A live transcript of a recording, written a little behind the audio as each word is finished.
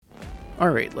All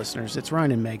right, listeners, it's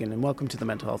Ryan and Megan, and welcome to the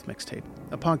Mental Health Mixtape,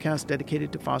 a podcast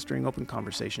dedicated to fostering open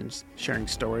conversations, sharing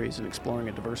stories, and exploring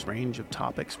a diverse range of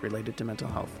topics related to mental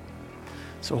health.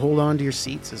 So hold on to your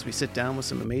seats as we sit down with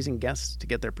some amazing guests to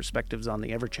get their perspectives on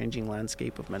the ever-changing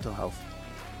landscape of mental health.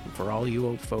 And for all you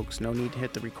old folks, no need to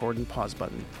hit the record and pause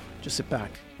button. Just sit back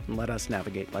and let us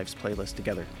navigate life's playlist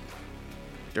together.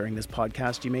 During this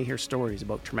podcast, you may hear stories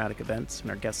about traumatic events and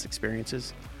our guests'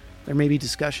 experiences. There may be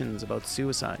discussions about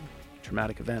suicide,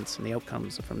 traumatic events, and the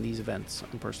outcomes from these events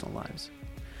on personal lives.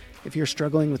 If you're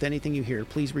struggling with anything you hear,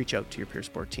 please reach out to your peer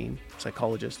support team,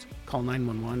 psychologist, call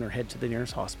 911, or head to the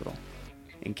nearest hospital.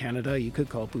 In Canada, you could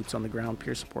call Boots on the Ground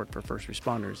peer support for first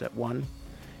responders at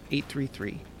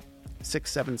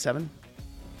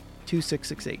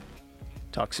 1-833-677-2668.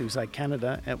 Talk Suicide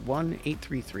Canada at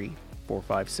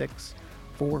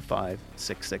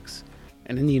 1-833-456-4566.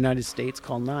 And in the United States,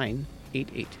 call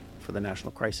 988 for the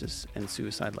National Crisis and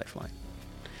Suicide Lifeline.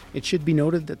 It should be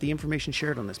noted that the information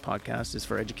shared on this podcast is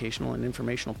for educational and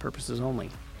informational purposes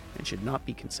only and should not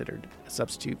be considered a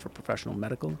substitute for professional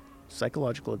medical,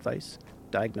 psychological advice,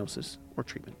 diagnosis, or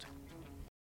treatment.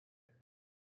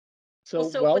 So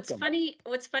welcome.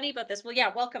 What's funny about this? Well,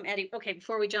 yeah, welcome, Andy. Okay,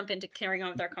 before we jump into carrying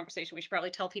on with our conversation, we should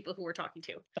probably tell people who we're talking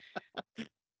to.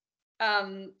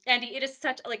 Andy, it is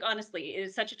honestly, it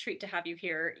is such a treat to have you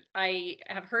here. I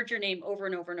have heard your name over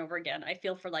and over and over again. I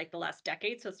feel for like the last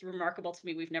decade. So it's remarkable to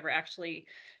me. We've never actually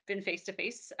been face to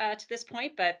face to this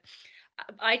point, but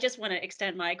I just want to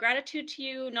extend my gratitude to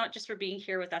you, not just for being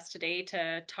here with us today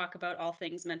to talk about all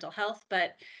things mental health,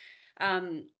 but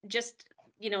just,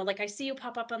 like I see you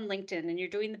pop up on LinkedIn and you're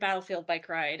doing the battlefield bike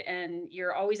ride and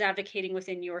you're always advocating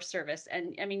within your service.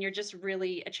 And I mean, you're just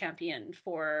really a champion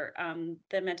for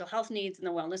the mental health needs and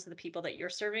the wellness of the people that you're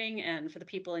serving and for the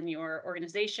people in your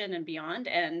organization and beyond.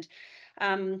 And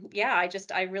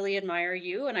I really admire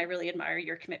you and I really admire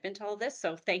your commitment to all this.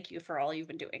 So thank you for all you've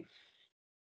been doing.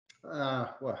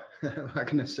 Well, I'm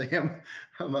going to say I'm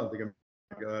not think I'm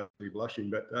going to be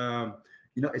blushing, but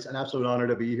it's an absolute honor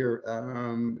to be here.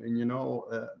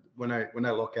 When I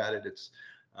look at it, it's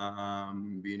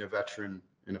being a veteran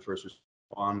in a first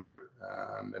responder.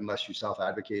 Unless you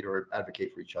self-advocate or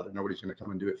advocate for each other, nobody's going to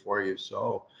come and do it for you.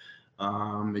 So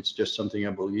it's just something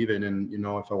I believe in, and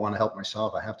if I want to help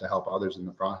myself, I have to help others in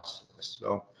the process.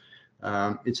 So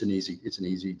it's an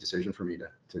easy decision for me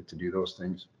to do those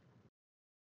things.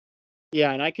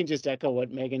 Yeah, and I can just echo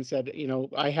what Megan said.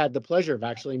 I had the pleasure of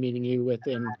actually meeting you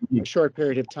within a short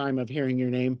period of time of hearing your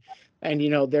name. And,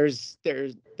 there was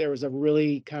a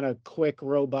really kind of quick,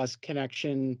 robust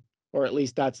connection, or at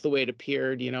least that's the way it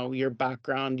appeared, your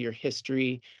background, your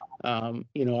history.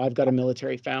 I've got a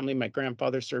military family. My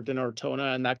grandfather served in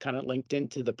Ortona, and that kind of linked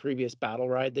into the previous battle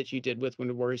ride that you did with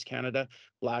Wounded Warriors Canada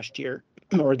last year,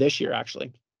 or this year,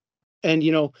 actually. And,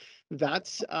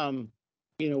 that's...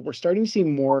 we're starting to see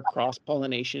more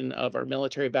cross-pollination of our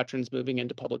military veterans moving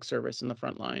into public service in the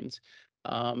front lines.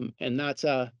 And that's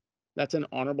an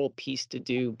honorable piece to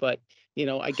do. But,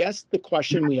 I guess the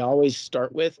question we always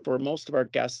start with for most of our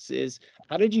guests is,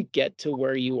 how did you get to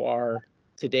where you are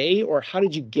today? Or how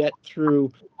did you get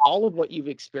through all of what you've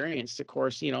experienced? Of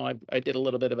course, I did a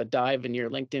little bit of a dive in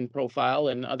your LinkedIn profile,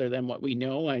 and other than what we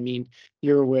know, I mean,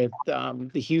 you're with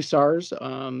the Hussars.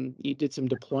 You did some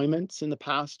deployments in the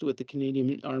past with the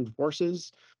Canadian Armed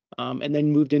Forces, and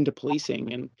then moved into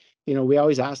policing. And, we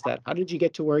always ask that, how did you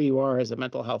get to where you are as a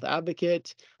mental health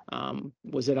advocate?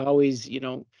 Was it always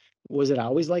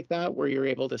like that, where you're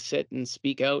able to sit and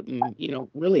speak out and,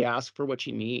 really ask for what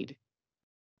you need?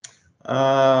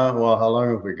 Well, how long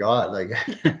have we got?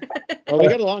 Well, we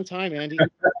got a long time, Andy.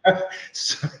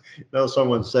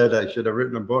 Someone said I should have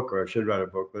written a book, or I should write a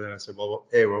book, but then I said, well,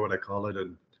 hey, what would I call it,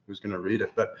 and who's going to read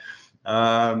it? But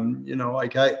I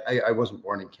wasn't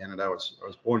born in Canada. I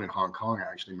was born in Hong Kong,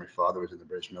 actually. My father was in the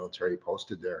British military,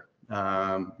 posted there.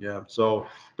 So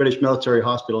British military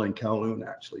hospital in Kowloon,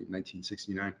 actually, in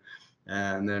 1969.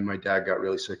 And then my dad got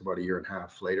really sick about a year and a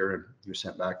half later, and he was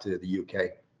sent back to the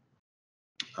UK.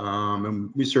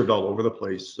 And we served all over the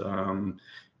place. I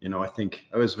think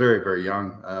I was very, very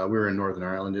young. We were in Northern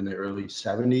Ireland in the early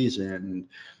 70s, and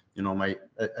I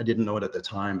didn't know it at the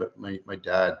time, but my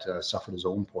dad suffered his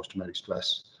own post-traumatic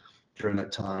stress during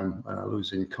that time,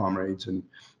 losing comrades and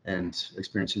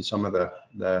experiencing some of the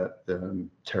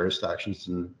terrorist actions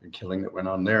and killing that went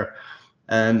on there.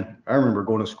 And I remember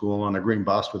going to school on a green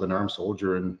bus with an armed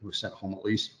soldier, and was sent home at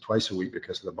least twice a week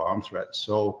because of the bomb threat.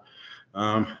 So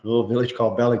a little village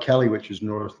called Ballykelly, which is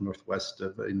northwest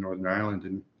in Northern Ireland,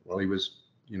 and while he was,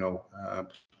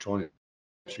 patrolling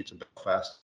the streets of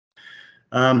Belfast,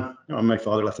 my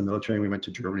father left the military and we went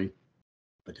to Germany.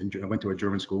 I went to a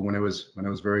German school when I was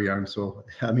very young. So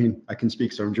I mean, I can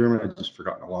speak some German. I've just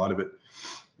forgotten a lot of it.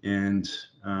 And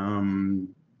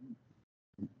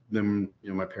then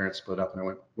my parents split up, and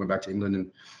I went back to England, and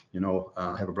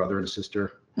I have a brother and a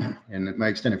sister, and my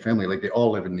extended family, like they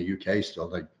all live in the UK still.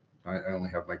 Like I only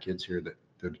have my kids here that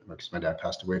because my dad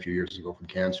passed away a few years ago from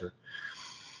cancer.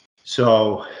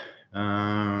 So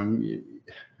I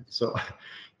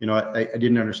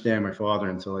didn't understand my father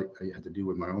until I had to deal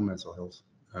with my own mental health,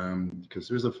 because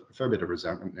there was a fair bit of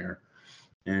resentment there.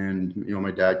 And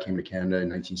my dad came to Canada in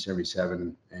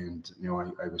 1977, and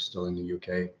I was still in the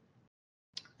UK.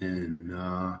 And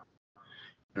I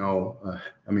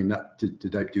mean, not to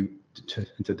dive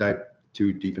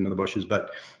too deep into the bushes,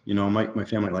 but my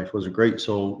family life wasn't great.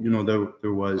 So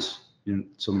there was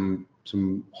some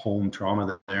home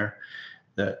trauma there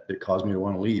that caused me to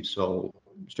want to leave. So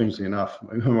strangely enough,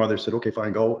 my mother said, "Okay,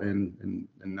 fine, go," and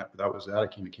that was that. I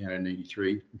came to Canada in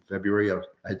 '83 in February. I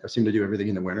seem to do everything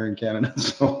in the winter in Canada,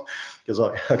 so because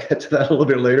I'll get to that a little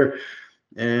bit later.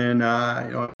 And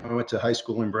I went to high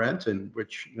school in Brampton,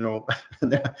 which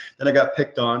then I got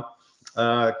picked on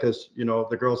because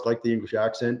the girls like the English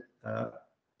accent,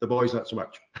 the boys not so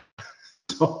much.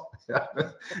 So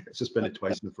it's suspended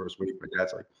twice in the first week. My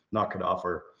dad's like, "Knock it off,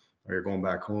 or you're going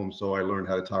back home." So I learned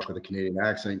how to talk with a Canadian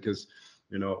accent because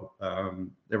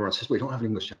everyone says, "We don't have an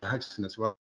English accent as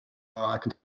well." I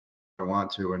can, if I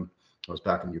want to, and I was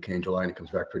back in the UK in July, and it comes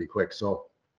back pretty quick. So.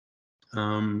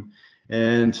 And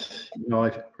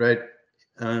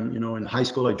in high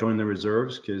school I joined the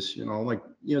reserves because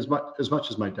as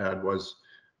much as my dad was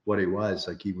what he was,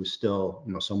 like he was still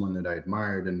someone that I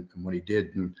admired and what he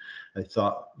did, and I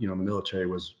thought the military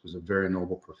was a very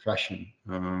noble profession.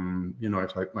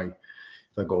 If I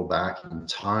go back in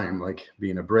time, like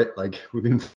being a Brit, like we've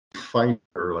been fighting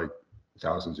for like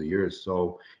thousands of years,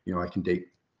 so I can date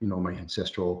my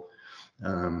ancestral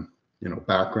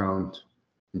background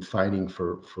in fighting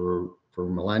for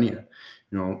millennia.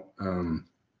 Both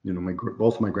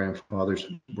of my grandfathers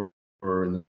were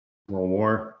in the World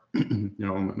War.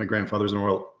 My grandfather's in the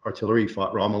Royal Artillery,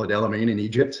 fought Rommel at El Alamein in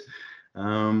Egypt,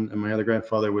 and my other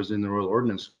grandfather was in the Royal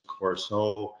Ordnance Corps.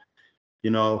 So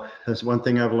that's one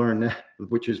thing I've learned,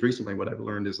 which is recently what I've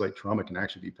learned, is like trauma can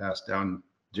actually be passed down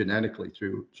genetically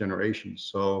through generations.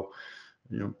 So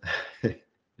it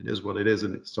is what it is,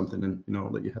 and it's something that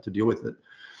you have to deal with it.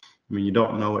 I mean, you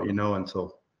don't know what you know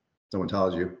until someone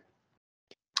tells you.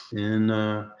 And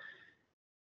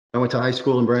I went to high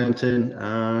school in Brampton,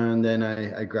 and then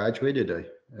I graduated. I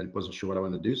wasn't sure what I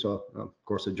wanted to do, so of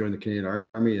course I joined the Canadian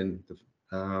Army, and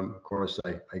of course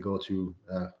I go to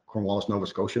Cornwallis, Nova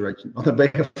Scotia, right on the Bay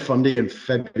of Fundy in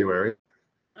February.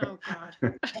 Oh God.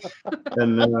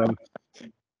 And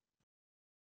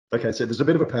like I said, there's a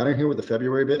bit of a pattern here with the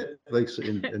February bit, like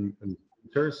in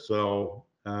winter. So.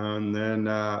 And then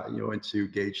went to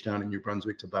Gagetown in New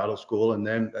Brunswick to battle school, and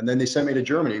then they sent me to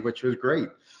Germany, which was great.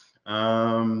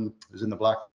 It was in the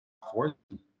Black Forest,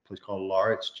 a place called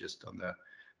Lahr. It's just on the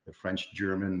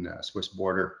French-German Swiss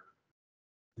border,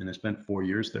 and I spent 4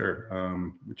 years there,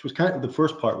 which was the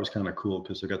first part was kind of cool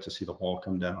because I got to see the wall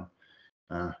come down.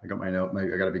 I got I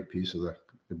got a big piece of the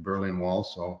Berlin Wall,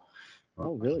 so.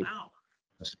 Oh, really? Wow.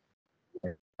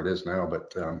 It is now,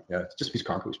 but yeah, it's just a piece of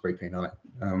concrete with spray paint on it.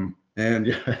 And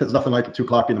yeah, it's nothing like at 2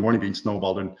 o'clock in the morning being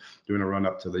snowballed and doing a run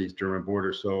up to the East German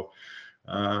border. So,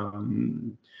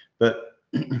 but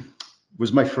it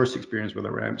was my first experience with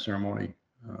a ramp ceremony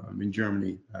in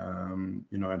Germany. I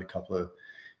had a couple of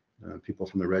people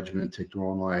from the regiment take their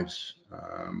own lives,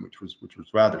 which was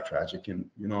rather tragic. And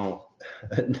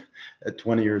at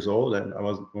 20 years old, and I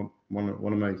wasn't.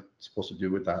 What am I supposed to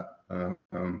do with that?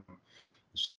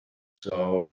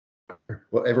 So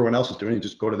what everyone else is doing, you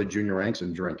just go to the junior ranks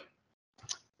and drink.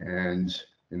 And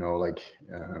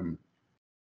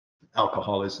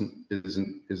alcohol isn't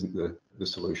the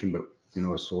solution, but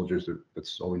as soldiers,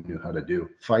 that's all we knew how to do: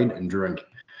 fight and drink.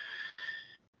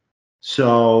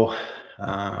 So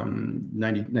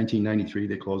 1993,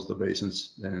 they closed the base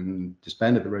and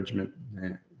disbanded the regiment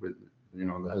with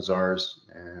the Hussars,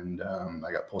 and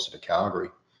I got posted to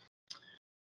Calgary.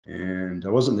 And I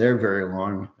wasn't there very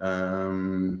long.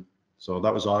 So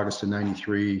that was August of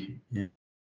 '93.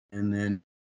 And then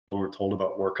we were told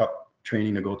about workup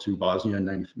training to go to Bosnia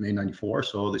in May '94.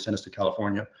 So they sent us to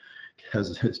California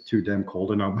because it's too damn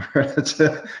cold in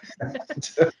Alberta.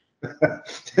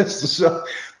 So,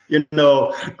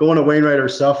 going to Wainwright or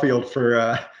Suffield for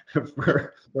a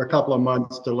couple of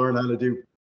months to learn how to do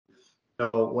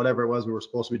whatever it was we were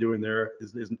supposed to be doing there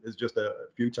is just a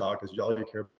futile, because all you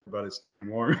care about is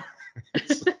warm.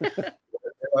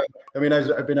 I mean,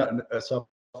 I've been out in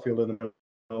Suffield in the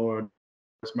middle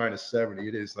it's minus 70.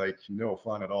 It is like no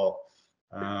fun at all.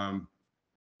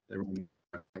 Everyone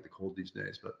like the cold these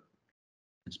days, but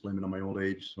I just blame it on my old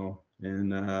age. So,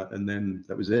 and then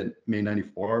that was it. May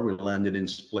 94, we landed in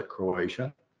Split,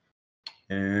 Croatia,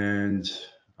 and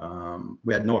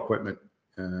we had no equipment.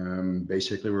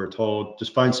 Basically, we were told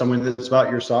just find someone that's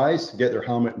about your size, get their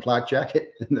helmet and flak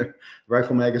jacket and their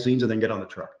rifle magazines, and then get on the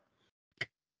truck.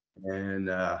 And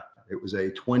it was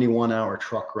a 21-hour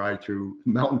truck ride through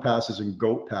mountain passes and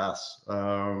goat paths,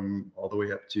 all the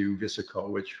way up to Visico,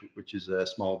 which is a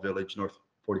small village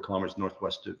 40 kilometers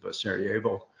northwest of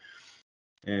Sarajevo.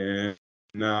 And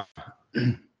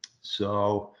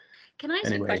so, can I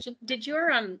ask you a question? Did you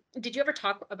ever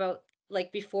talk about,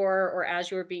 like, before or as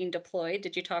you were being deployed,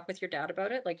 did you talk with your dad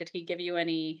about it? Like, did he give you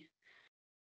any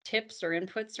tips or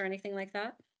inputs or anything like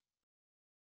that?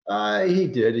 He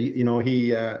did.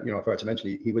 He I forgot to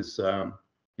mention, he was,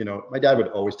 my dad would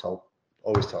always tell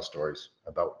stories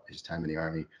about his time in the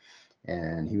army,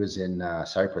 and he was in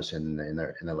Cyprus in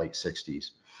the late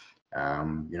 60s.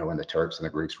 When the Turks and the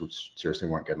Greeks seriously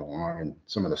weren't getting along, and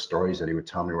some of the stories that he would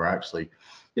tell me were actually,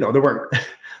 they weren't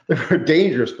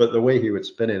dangerous, but the way he would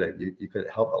spin it, you could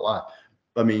help but laugh.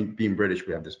 I mean, being British,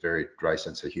 we have this very dry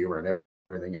sense of humor, and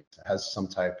everything has some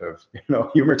type of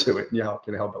humor to it, and you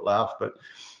can help but laugh. But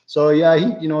so yeah,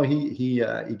 he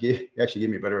actually gave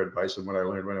me better advice than what I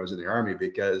learned when I was in the army,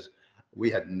 because we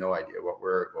had no idea what we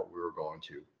were going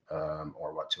to,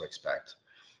 or what to expect.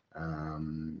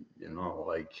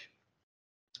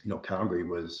 Calgary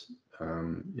was,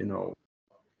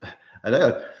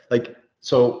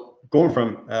 so going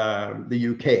from the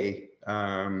UK,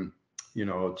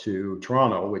 to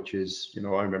Toronto, which is,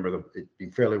 I remember it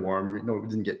being fairly warm. It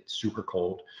didn't get super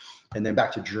cold, and then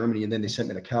back to Germany, and then they sent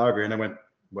me to Calgary, and I went,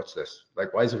 "What's this?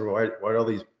 Like, why are all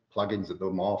these plugins at the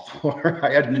mall for?"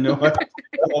 I had no idea.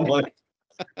 I'm like,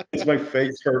 it's my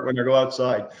face hurt when I go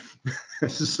outside.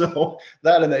 So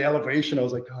that and the elevation, I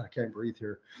was like, God, I can't breathe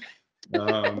here.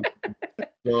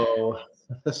 So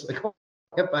it's like, oh,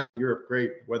 get back to Europe,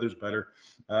 great, weather's better.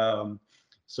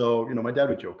 So my dad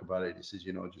would joke about it. He says,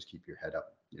 just keep your head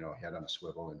up, head on a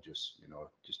swivel, and just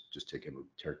take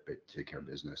care of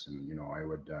business. And I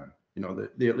would,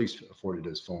 they at least afforded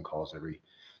us phone calls every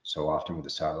so often with a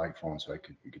satellite phone, so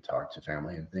you could talk to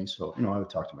family and things. So I would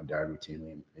talk to my dad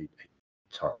routinely, and he'd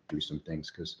talk through some things,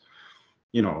 because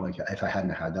like, if I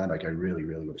hadn't had that, like, I really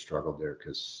would have struggled there,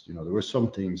 because there were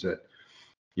some things that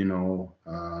you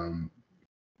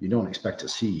don't expect to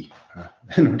see,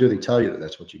 and do they tell you that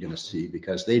that's what you're going to see,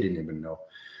 because they didn't even know.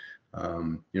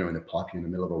 And they plop you in the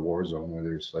middle of a war zone where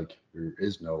there is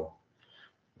no,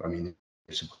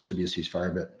 there's supposed to be a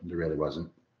ceasefire, but there really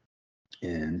wasn't.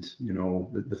 And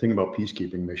the thing about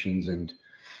peacekeeping missions, and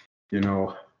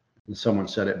someone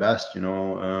said it best,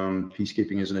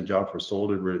 peacekeeping isn't a job for a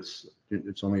soldier, but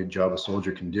it's only a job a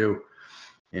soldier can do.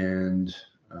 And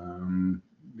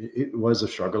it was a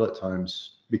struggle at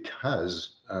times,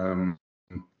 because when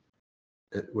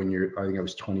I think I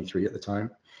was 23 at the time,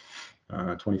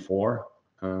 24.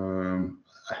 I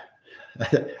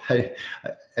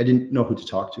didn't know who to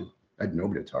talk to. I had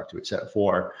nobody to talk to except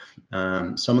for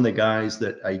some of the guys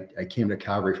that I came to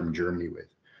Calgary from Germany with.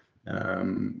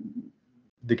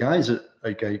 The guys that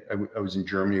I was in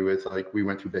Germany with, we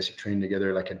went through basic training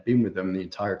together. I'd been with them the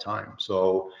entire time,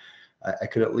 so I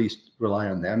could at least rely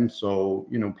on them. So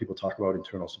people talk about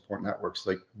internal support networks.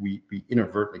 We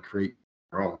inadvertently create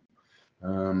our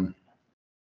own.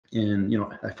 And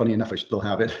funny enough, I still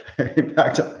have it. In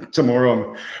fact, tomorrow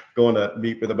I'm going to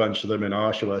meet with a bunch of them in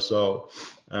Oshawa. So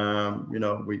we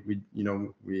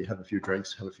have a few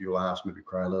drinks, have a few laughs, maybe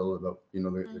cry a little about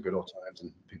the good old times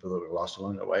and people that we lost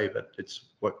along the way. But it's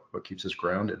what keeps us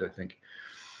grounded, I think.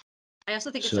 I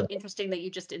also think it's so interesting that you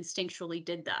just instinctually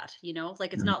did that.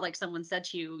 It's not like someone said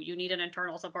to you, you need an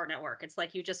internal support network. It's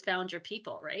like you just found your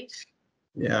people, right?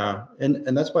 Yeah,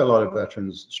 and that's why a lot of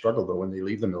veterans struggle, though. When they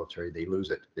leave the military, they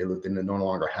lose it. They no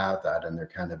longer have that, and they're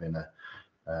kind of in a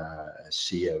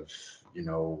sea of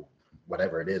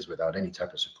whatever it is, without any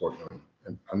type of support.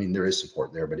 And there is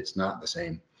support there, but it's not the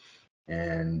same.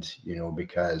 And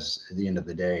because at the end of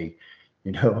the day,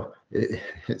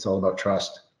 it's all about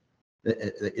trust.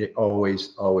 It always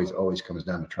comes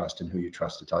down to trust, and who you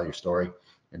trust to tell your story,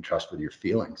 and trust with your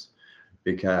feelings,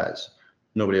 because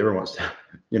nobody ever wants to,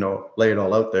 lay it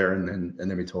all out there and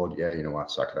then be told, yeah, you know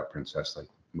what, suck it up, princess,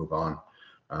 move on,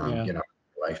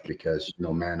 life, because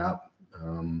man up.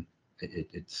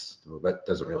 That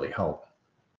doesn't really help.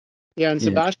 Yeah, and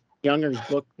Sebastian Younger's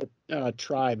book,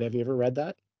 Tribe. Have you ever read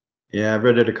that? Yeah, I've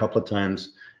read it a couple of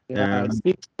times. Yeah, it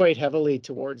speaks quite heavily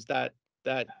towards that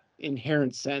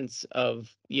inherent sense of,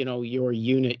 your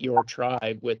unit, your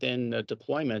tribe within a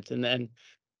deployment, and then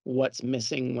what's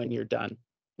missing when you're done,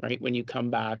 right? When you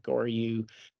come back, or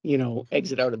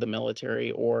exit out of the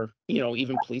military, or,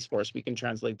 even police force, we can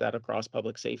translate that across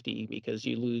public safety, because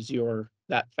you lose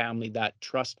that family, that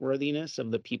trustworthiness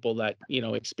of the people that,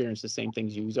 experience the same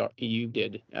things you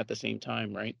did at the same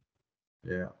time, right?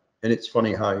 Yeah. And it's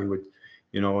funny how he would,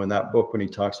 in that book, when he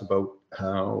talks about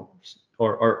how,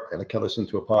 or like I listened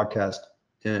to a podcast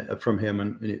from him,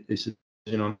 and he said,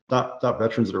 not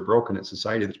veterans that are broken, it's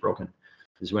society that's broken.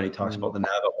 Is when he talks about the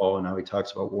Navajo, and how he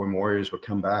talks about when warriors would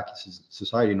come back. He says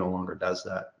society no longer does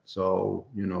that. So,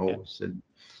 he said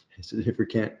if we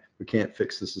can't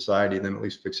fix the society, then at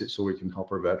least fix it so we can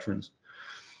help our veterans.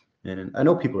 And I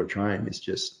know people are trying. It's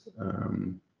just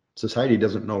society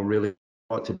doesn't know really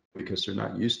what to do, because they're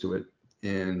not used to it.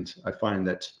 And I find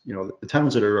that, the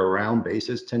towns that are around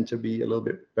bases tend to be a little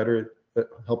bit better at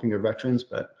helping their veterans,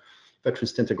 but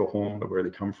veterans tend to go home to where they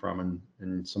come from,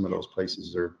 and some of those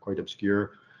places are quite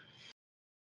obscure.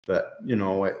 But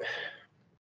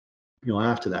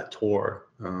after that tour,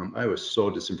 I was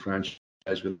so disenfranchised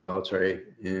with the military,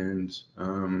 and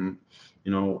I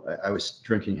was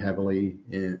drinking heavily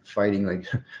and fighting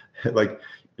well,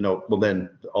 then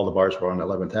all the bars were on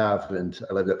 11th Ave, and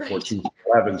I lived at 14th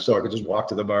 11, so I could just walk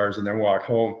to the bars and then walk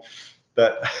home.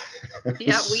 But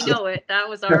yeah, we know it. That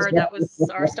was our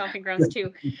stomping grounds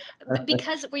too.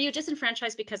 Because were you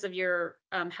disenfranchised because of your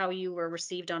how you were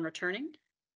received on returning,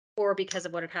 or because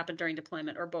of what had happened during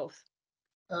deployment, or both?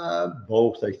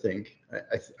 Both, I think.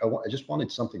 I just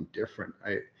wanted something different.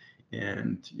 I'd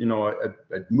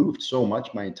moved so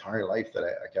much my entire life that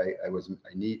I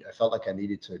felt like I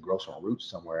needed to grow some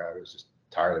roots somewhere. I was just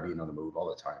tired of being on the move all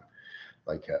the time,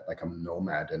 like a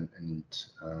nomad.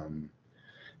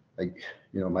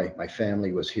 My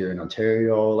family was here in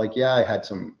Ontario. Like, yeah, I had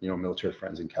some, military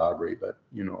friends in Calgary, but,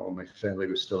 my family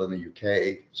was still in the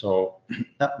UK. So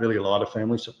not really a lot of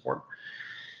family support.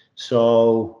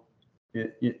 So,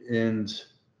 and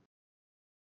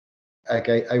like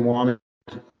I wanted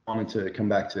to come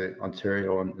back to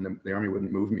Ontario, and the army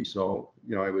wouldn't move me. So,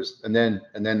 I was, and then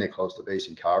they closed the base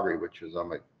in Calgary, which was, I'm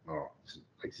like, oh,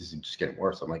 this is just getting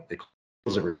worse. I'm like, they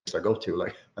close every place I go to.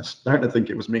 Like, I'm starting to think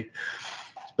it was me.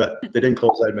 But they didn't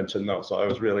close Edmonton, though. So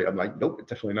I'm like, nope,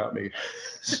 definitely not me.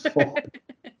 So,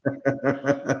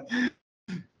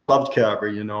 loved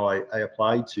Calgary. I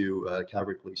applied to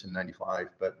Calgary Police in '95,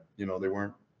 but they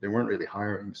weren't really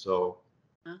hiring. So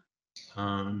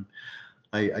I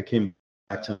came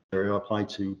back to Ontario, applied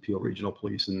to Peel Regional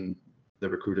Police, and the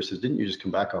recruiter says, "Didn't you just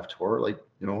come back off tour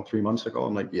 3 months ago?"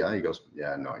 I'm like, "Yeah." He goes,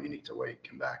 "Yeah, no, you need to wait,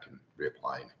 come back and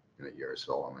reapply in a year or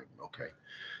so." I'm like, "Okay,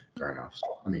 fair enough."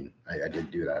 So, I mean, I did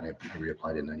do that. I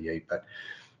reapplied in '98, but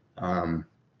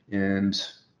and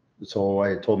so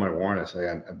I told my warrant, I say,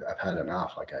 I've had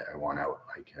enough. Like, I want out.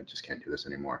 Like, I just can't do this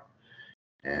anymore.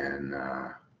 And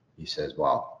he says,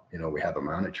 "Well, we have a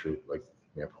mounted troop. Like,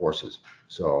 we have horses.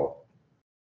 So,"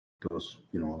 goes,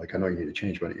 like, "I know you need to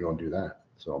change, but you won't do that."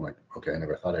 So I'm like, okay, I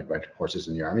never thought I'd ride horses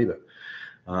in the army, but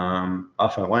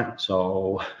off I went.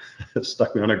 So it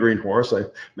stuck me on a green horse. I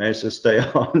managed to stay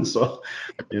on. So,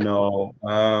 I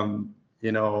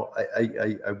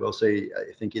will say,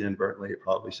 I think inadvertently it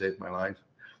probably saved my life.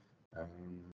 I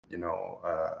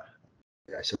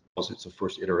suppose it's the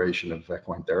first iteration of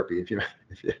equine therapy, if you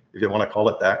want to call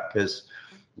it that, because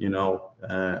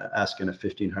asking a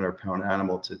 1,500-pound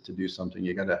animal to do something,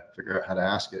 you got to figure out how to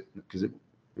ask it, because it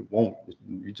won't.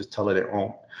 You just tell it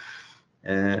won't.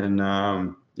 And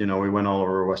we went all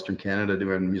over Western Canada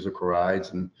doing musical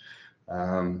rides, and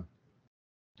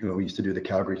we used to do the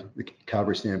Calgary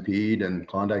Stampede and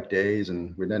Klondike Days,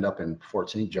 and we'd end up in Fort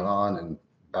St. John and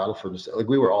Battleford. Like,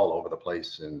 we were all over the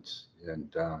place, and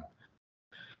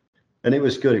it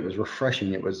was good. It was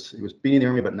refreshing. It was being in the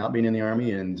army, but not being in the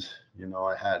army. And,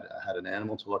 I had an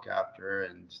animal to look after,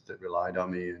 and that relied on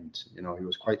me. And, he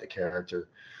was quite the character.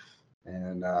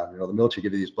 And, the military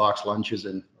give you these box lunches,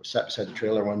 and I sat beside the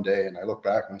trailer one day, and I look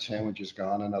back, my sandwich is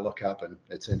gone, and I look up, and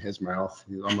it's in his mouth.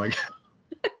 I'm like,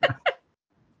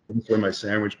 I'm my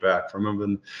sandwich back from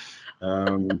him.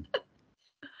 And,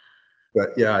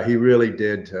 but yeah, he really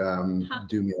did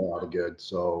do me a lot of good.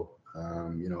 So,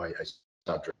 I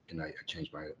stopped drinking. I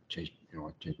changed my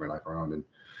life around. And,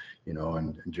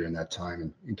 and during that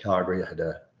time in Calgary, I had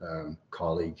a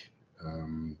colleague.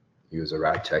 He was a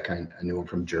rag tech. I knew him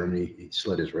from Germany. He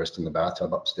slit his wrist in the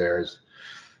bathtub upstairs.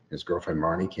 His girlfriend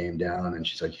Marnie came down, and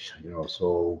she's like,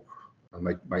 so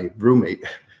my roommate,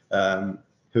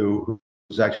 who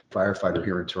was actually a firefighter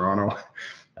here in Toronto,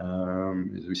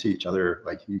 we see each other,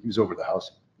 like, he was over the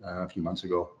house a few months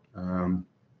ago.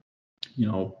 you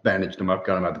know, bandaged him up,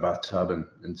 got him out the bathtub,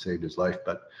 and saved his life.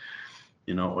 But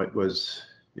you know, it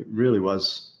really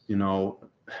was, you know,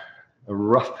 a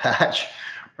rough patch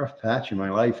in my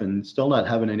life, and still not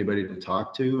having anybody to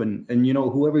talk to. And you know,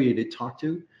 whoever you did talk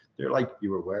to, they're like,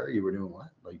 you were where? You were doing what?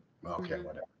 Like, well, okay,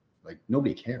 whatever. Like,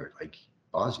 nobody cared. Like,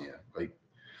 Bosnia. Like,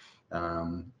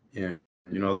 and you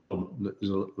know, there's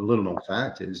a little known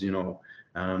fact is, you know,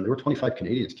 there were 25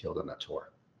 Canadians killed on that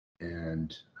tour.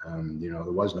 And you know,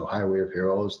 there was no highway of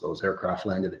heroes. Those aircraft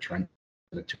landed at Trenton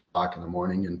at 2 o'clock in the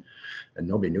morning, and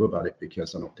nobody knew about it,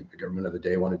 because I don't think the government of the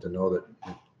day wanted to know that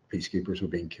peacekeepers were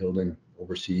being killed in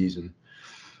overseas. And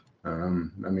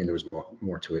I mean, there was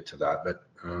more to it to that, but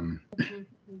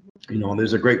you know,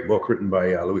 there's a great book written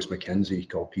by Louis Mackenzie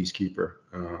called Peacekeeper.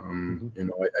 You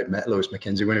know, I met Louis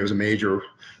Mackenzie when he was a major,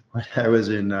 when I was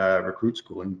in recruit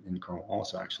school in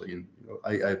Cornwallis, actually. And you know,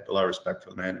 I have a lot of respect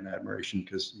for the man and admiration,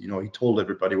 because you know, he told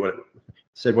everybody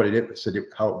said what he did, said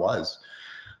how it was.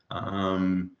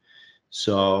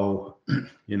 So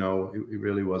you know, it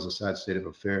really was a sad state of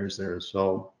affairs there.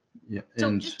 So yeah.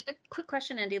 So just a quick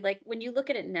question, Andy, like when you look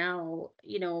at it now,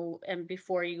 you know, and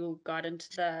before you got into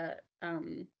the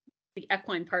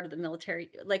equine part of the military,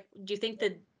 like, do you think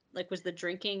that, like, was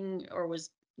drinking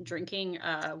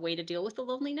a way to deal with the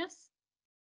loneliness?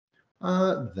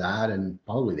 That, and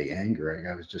probably the anger.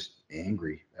 I was just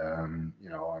angry. You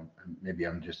know, maybe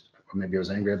maybe I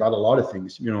was angry about a lot of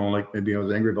things. You know, like maybe I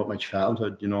was angry about my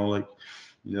childhood. You know, like,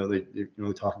 you know, they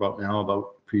talk about now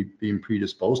about being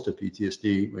predisposed to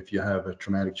PTSD if you have a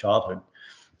traumatic childhood.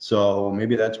 So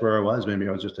maybe that's where I was. Maybe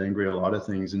I was just angry at a lot of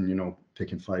things, and you know,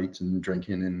 picking fights and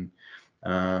drinking, and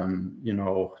you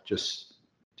know, just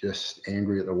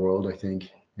angry at the world, I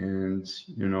think. And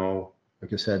you know,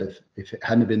 like I said, if it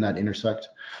hadn't been that intersect,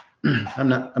 I'm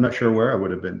not sure where I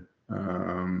would have been.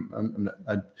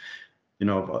 You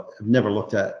know, I've never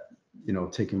looked at, you know,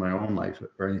 taking my own life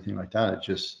or anything like that.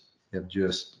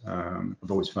 I've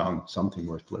always found something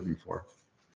worth living for.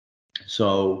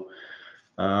 So,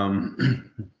 but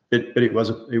it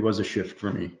was a shift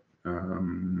for me.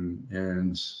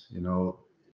 And you know,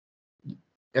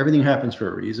 everything happens for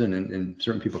a reason, and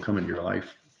certain people come into your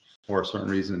life for a certain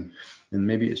reason, and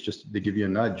maybe it's just they give you a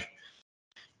nudge,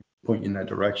 point you in that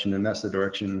direction, and that's the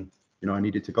direction, you know, I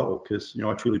needed to go, because you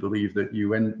know, I truly believe that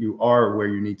you are where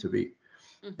you need to be.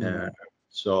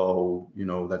 So you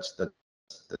know, that's the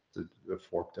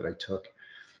fork that I took.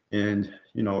 And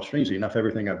you know, strangely enough,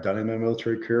 everything I've done in my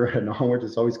military career and onward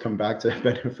has always come back to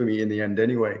benefit me in the end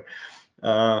anyway,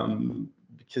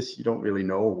 because you don't really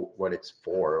know what it's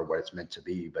for or what it's meant to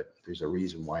be, but there's a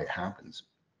reason why it happens.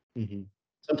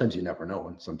 Sometimes you never know,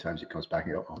 and sometimes it comes back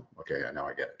and you go, oh, okay, now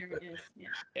I get it.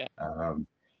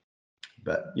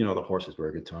 But you know, the horses were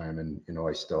a good time, and you know,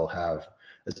 I still have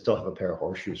a pair of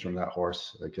horseshoes from that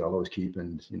horse, like I'll always keep.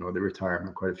 And you know, they retired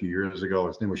him quite a few years ago.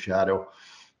 His name was Shadow,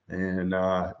 and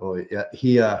well,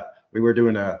 yeah, we were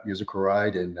doing a musical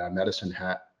ride in Medicine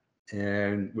Hat,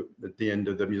 and at the end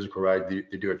of the musical ride,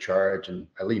 they do a charge, and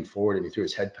I leaned forward, and he threw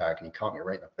his head back, and he caught me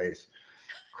right in the face,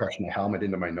 crushed my helmet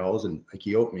into my nose, and like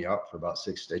he opened me up for about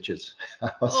 6 stitches.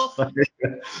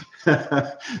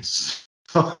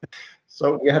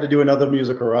 So we had to do another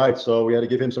musical ride. So we had to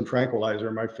give him some tranquilizer,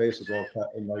 and my face was all cut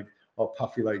and like all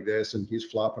puffy like this, and he's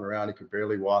flopping around. He could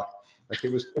barely walk. Like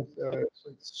it was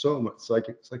so much.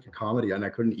 It's like a comedy, and I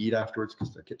couldn't eat afterwards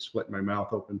because I kept splitting my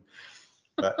mouth open.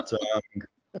 But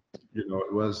you know,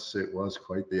 it was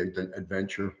quite the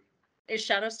adventure. Is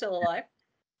Shadow still alive?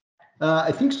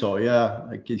 I think so. Yeah,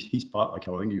 like he's I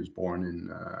think he was born in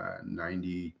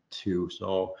 '92.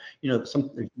 So you know,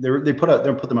 they put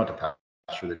them out to pasture.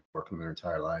 They've worked their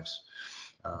entire lives.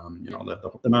 You know, the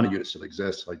amount of units still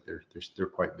exists. Like they're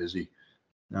quite busy.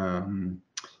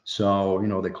 So you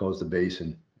know, they closed the base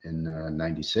in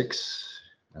 '96,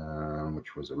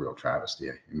 which was a real travesty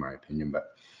in my opinion.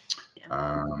 But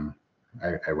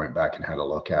I went back and had a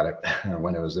look at it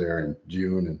when I was there in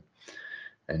June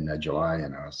and July,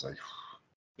 and I was like,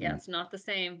 yeah, it's not the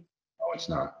same. No, it's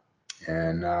not.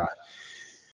 And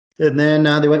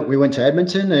then we went to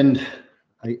Edmonton, and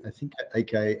I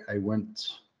think I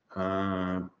went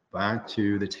back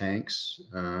to the tanks.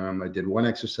 I did one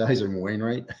exercise in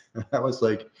Wainwright. That was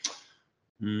like,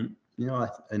 you know,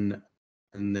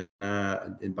 and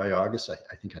by August,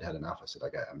 I think I'd had enough. I said,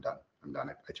 I'm done.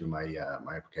 I threw my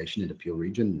application into Peel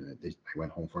Region. I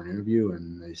went home for an interview,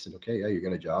 and they said, okay, yeah, you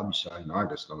got a job. You start in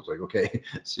August. And I was like, okay,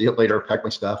 see you later. Packed my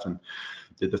stuff and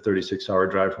did the 36-hour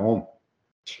drive home.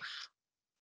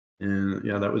 And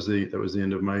yeah, that was the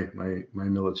end of my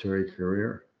military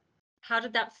career. How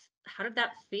did that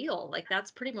feel? Like, that's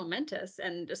pretty momentous,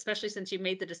 and especially since you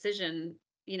made the decision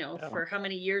you know, Yeah. for how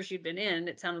many years you'd been in,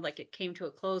 it sounded like it came to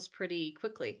a close pretty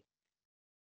quickly.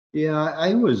 Yeah,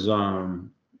 I was,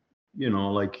 you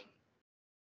know, like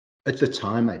at the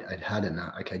time I'd had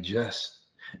enough. Like I just,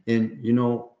 and you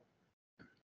know,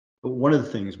 but one of the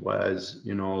things was,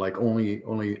 you know, like only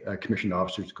commissioned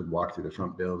officers could walk through the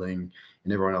front building,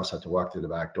 and everyone else had to walk through the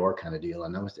back door, kind of deal.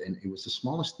 And it was the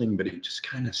smallest thing, but it just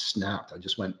kind of snapped. I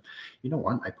just went, you know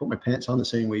what? I put my pants on the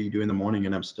same way you do in the morning,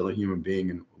 and I'm still a human being.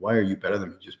 And why are you better than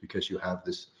me just because you have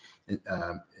this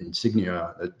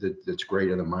insignia that's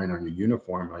greater than mine on your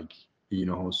uniform? Like, you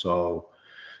know, so.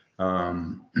 I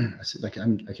said, like,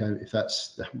 if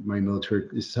that's my military,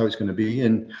 this is how it's going to be.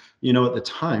 And, you know, at the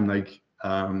time, like,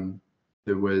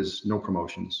 there was no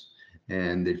promotions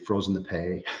and they'd frozen the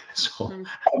pay. So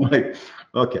I'm like,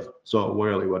 okay, so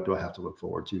really, what do I have to look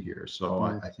forward to here? So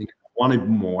I think I wanted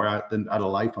more out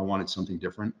of life. I wanted something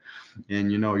different.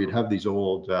 And, you know, you'd have these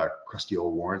old, crusty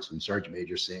old warrants and sergeant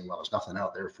majors saying, well, there's nothing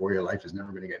out there for you. Life is never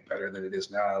going to get better than it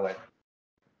is now. I went,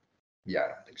 yeah, I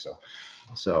don't think so.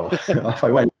 So off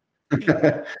I went.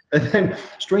 And then,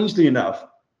 strangely enough,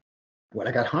 when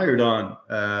I got hired on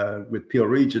with Peel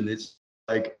Region,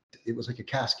 it was like a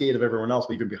cascade of everyone else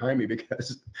leaving behind me,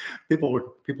 because people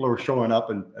were showing up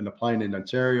and applying in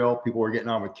Ontario. People were getting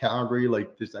on with Calgary.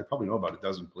 Like this, I probably know about a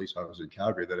dozen police officers in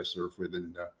Calgary that I served with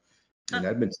in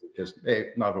Edmonton. Just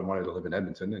not even wanted to live in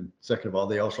Edmonton, and second of all,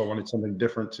 they also wanted something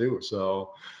different too.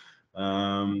 So,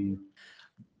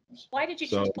 Why did you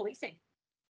choose policing?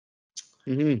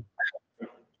 Mm-hmm.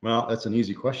 Well, that's an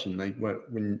easy question. Like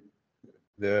when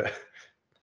the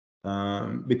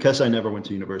because I never went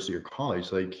to university or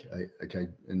college, like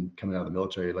and coming out of the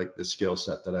military, like the skill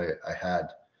set that I had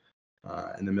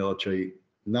in the military,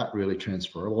 not really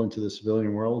transferable into the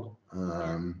civilian world,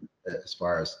 as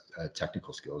far as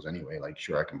technical skills anyway. Like,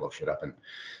 sure, I can blow shit up and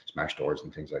smash doors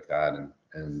and things like that.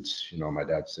 And you know, my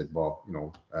dad said, well,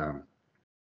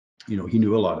 you know, he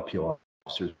knew a lot of PO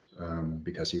officers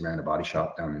because he ran a body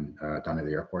shop down at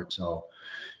the airport. So,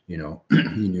 you know,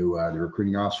 he knew the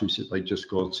recruiting officers that like just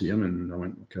go see him, and I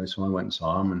went, okay. So I went and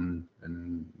saw him,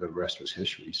 and the rest was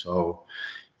history. So,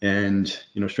 and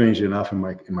you know, strangely enough, in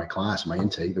my class, my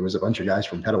intake, there was a bunch of guys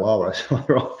from Petawawa,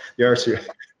 the RC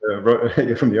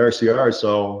from the RCR,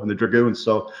 so, and the Dragoons.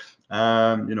 So,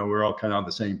 you know, we're all kind of on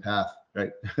the same path,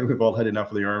 right? We've all had enough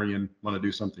of the Army and want to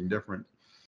do something different.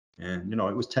 And you know,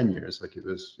 it was 10 years. Like it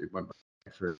went by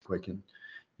very quick. And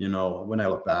you know, when I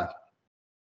look back,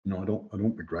 you know, I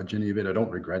don't begrudge any of it. I don't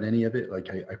regret any of it. Like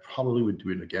I probably would do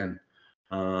it again.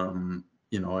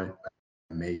 You know,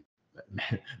 I may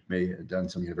have done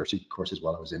some university courses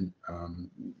while I was in.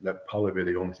 That probably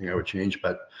be the only thing I would change,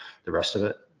 but the rest of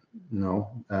it,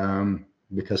 no.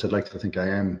 Because I'd like to think I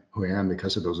am who I am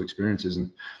because of those experiences,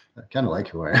 and I kind of like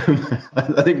who I am.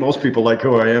 I think most people like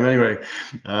who I am anyway.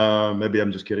 Maybe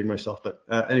I'm just kidding myself, but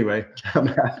anyway.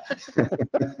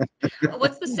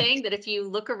 What's the saying that if you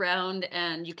look around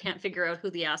and you can't figure out who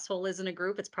the asshole is in a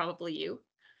group, it's probably you?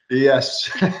 Yes.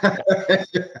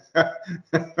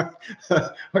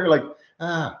 Or like,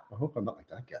 I hope I'm not like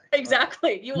that guy.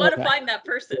 Exactly. You want to find that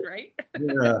person, right?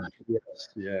 Yeah. Yes.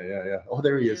 Yeah. Oh,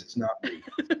 there he is. It's not me.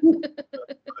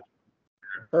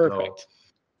 Perfect. So,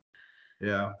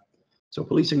 yeah. So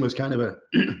policing was kind of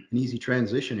an easy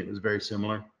transition. It was very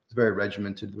similar. It's very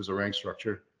regimented. There was a rank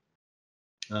structure.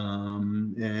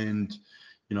 And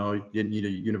you know, you didn't need a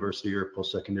university or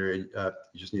post-secondary. You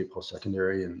just needed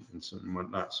post-secondary and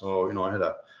whatnot. So, you know, I had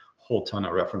a whole ton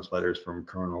of reference letters from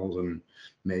colonels and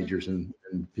majors and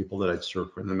people that I'd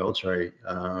served with in the military.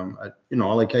 You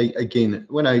know, like I gained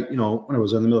when I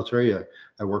was in the military,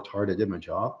 I worked hard. I did my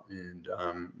job, and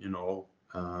you know,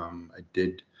 I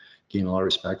did gain a lot of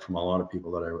respect from a lot of people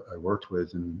that I worked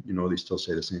with, and you know, they still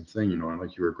say the same thing. You know,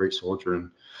 like, you were a great soldier and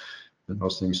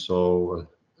those things. So.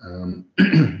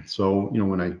 So, you know,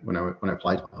 when I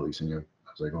applied to policing, I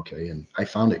was like, okay, and I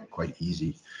found it quite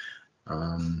easy.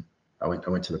 I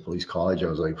went to the police college. I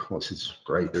was like, well, this is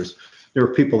great. There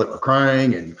were people that were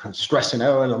crying and stressing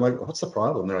out, and I'm like, well, what's the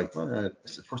problem? They're like, well,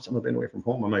 it's the first time I've been away from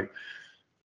home. I'm like,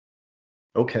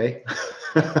 okay.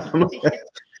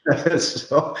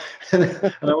 So,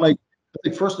 and I'm like,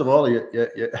 first of all, you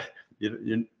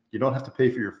don't have to pay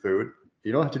for your food.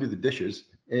 You don't have to do the dishes,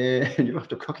 and you don't have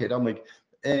to cook it. I'm like,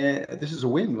 this is a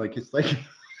win. Like, it's like,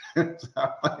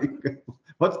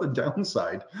 what's the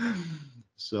downside?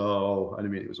 So, I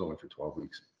mean, it was only for 12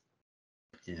 weeks.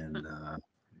 And,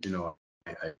 you know,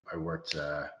 I worked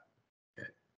there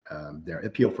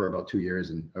at Peel for about 2 years,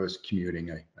 and I was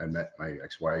commuting. I met my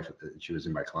ex-wife. She was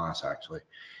in my class, actually.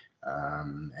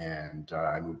 And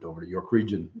I moved over to York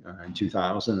Region in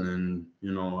 2000. And,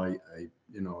 you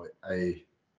know,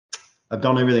 I've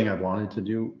done everything I've wanted to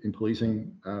do in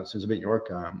policing since I've been at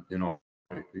York. It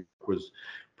was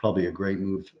probably a great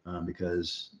move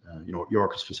because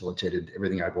York has facilitated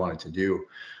everything I've wanted to do.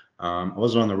 I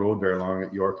wasn't on the road very long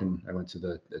at York, and I went to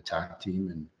the TAC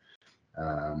team,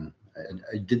 and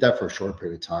I did that for a short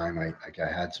period of time. I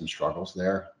had some struggles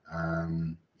there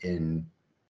in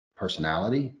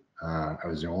personality. I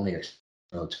was the only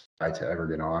guy to ever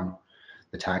get on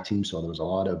the TAC team, so there was a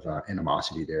lot of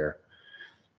animosity there.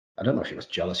 I don't know if it was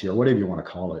jealousy or whatever you want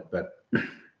to call it, but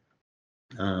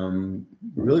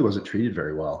really wasn't treated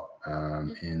very well.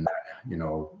 And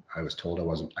I was told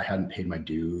I hadn't paid my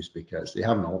dues because they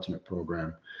have an alternate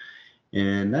program,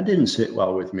 and that didn't sit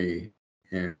well with me.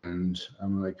 And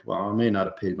I'm like, well, I may not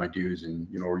have paid my dues in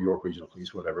York Regional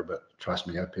Police, whatever, but trust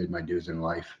me, I've paid my dues in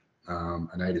life,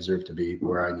 and I deserve to be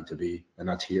where I need to be, and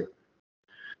that's here.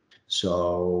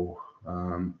 So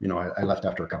I left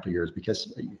after a couple of years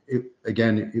because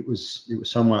it was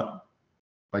somewhat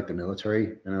like the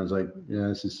military, and I was like, yeah,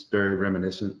 this is very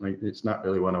reminiscent. Like, it's not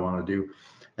really what I want to do,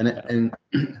 and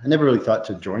I never really thought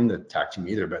to join the TAC team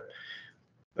either. But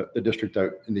the district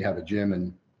out, and they have a gym,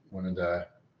 and one of the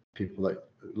people that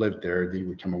lived there, they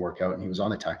would come and work out, and he was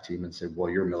on the TAC team and said, well,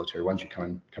 you're military, why don't you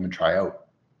come and try out?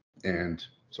 And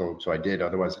so I did.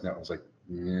 Otherwise, I was like,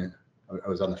 yeah, I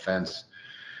was on the fence.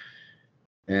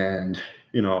 And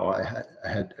I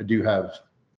do have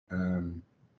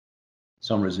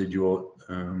some residual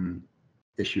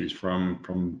issues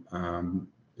from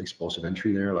explosive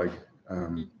entry there. Like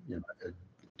I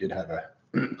did have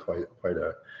quite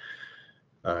a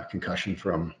concussion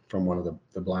from one of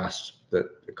the blasts that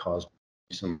caused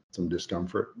some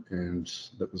discomfort, and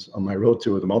that was on my road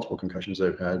to the multiple concussions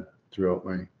I've had throughout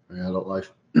my adult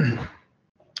life.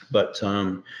 But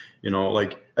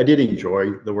like, I did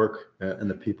enjoy the work and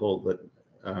the people that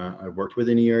I worked with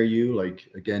in ERU. Like,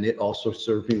 again, it also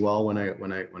served me well when I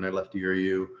left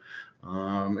ERU.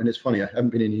 And it's funny, I haven't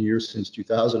been in ERU since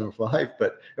 2005,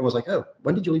 but it was like, oh,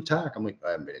 when did you leave TAC? I'm like,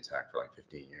 I haven't been in TAC for like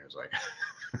 15 years. Like,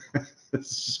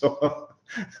 so.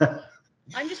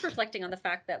 I'm just reflecting on the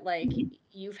fact that, like,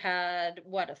 you've had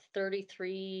a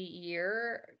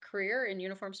 33-year career in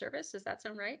uniform service. Does that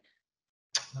sound right?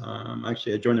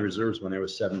 Actually, I joined the reserves when I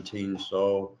was 17,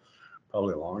 so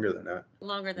probably longer than that.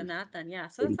 Longer than that, then, yeah.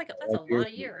 So that's a lot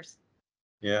of years.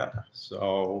 Yeah.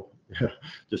 So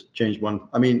just changed one.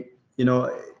 I mean,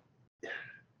 the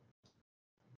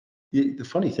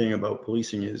funny thing about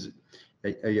policing is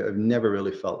I've never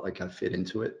really felt like I fit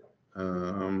into it.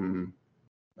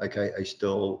 Like I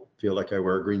still feel like I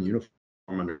wear a green uniform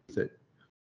underneath it.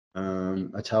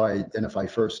 That's how I identify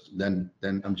first. Then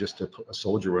I'm just a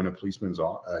soldier in a policeman's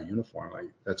uniform. Like,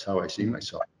 that's how I see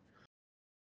myself.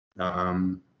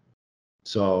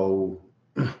 So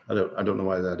I don't know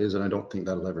why that is, and I don't think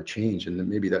that'll ever change. And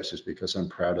maybe that's just because I'm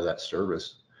proud of that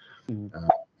service.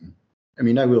 I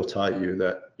mean, I will tell you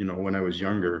that when I was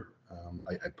younger,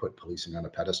 I put policing on a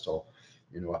pedestal,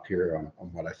 up here on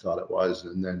what I thought it was,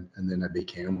 and then I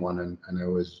became one, and I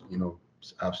was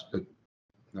absolutely,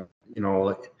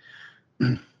 like,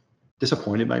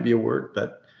 disappointed might be a word,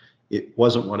 but it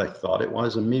wasn't what I thought it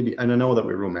was. And I know that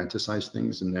we romanticize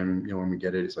things, and then when we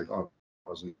get it, it's like, oh,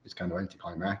 it's kind of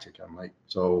anticlimactic. I'm like,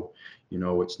 so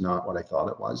it's not what I thought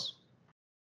it was.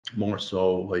 More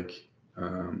so, like,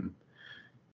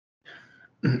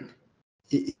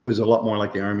 it was a lot more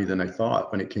like the Army than I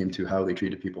thought when it came to how they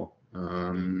treated people.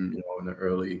 In the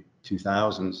early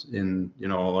 2000s,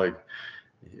 like,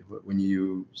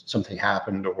 when something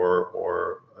happened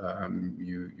or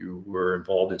you were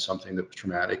involved in something that was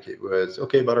traumatic, it was,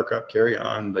 okay, buttercup, carry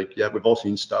on. Like, yeah, we've all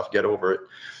seen stuff, get over it.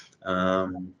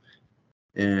 And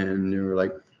you were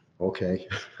like, okay.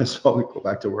 So we go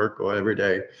back to work, go every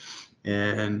day.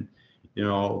 And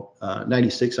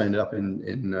 96, I ended up in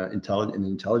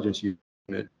intelligence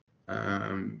unit.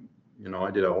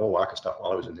 I did a whole whack of stuff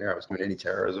while I was in there. I was doing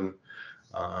anti-terrorism.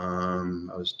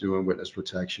 I was doing witness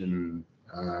protection,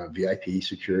 VIP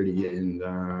security, and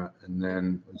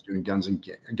then I was doing guns and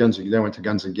then I went to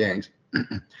guns and gangs.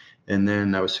 And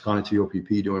then I was seconded to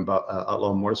OPP doing about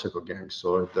outlaw motorcycle gangs.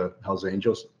 So the Hells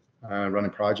Angels,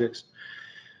 running projects.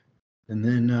 And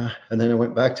then I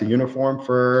went back to uniform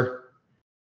for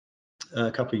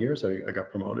a couple of years. I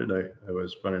got promoted. I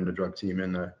was running the drug team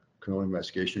in the Criminal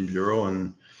Investigation Bureau,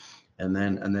 and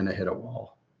then I hit a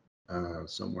wall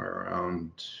somewhere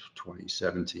around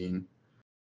 2017.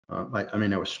 I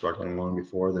mean, I was struggling long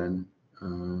before then.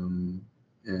 And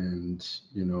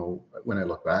when I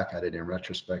look back at it in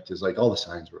retrospect, it's like all the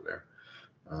signs were there.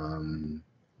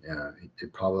 Yeah,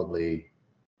 it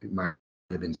might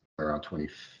have been around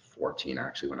 2014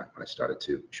 actually when I started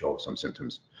to show some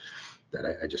symptoms. that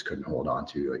I just couldn't hold on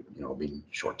to, like, you know, being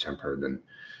short tempered, and,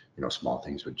 you know, small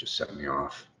things would just set me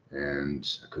off,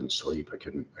 and I couldn't sleep. I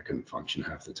couldn't function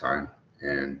half the time.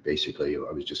 And basically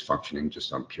I was just functioning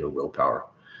just on pure willpower,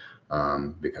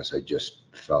 because I just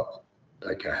felt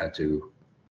like I had to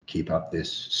keep up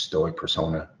this stoic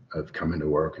persona of coming to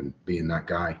work and being that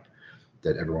guy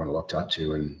that everyone looked up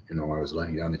to. And, you know, I was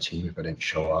letting down the team if I didn't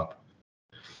show up.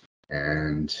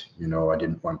 And, you know, I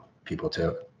didn't want people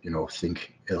to, you know,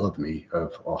 think ill of me,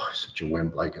 of, oh, such a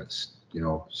wimp, like, it's, you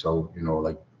know, so, you know,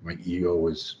 like, my ego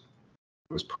was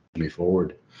pushing me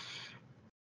forward.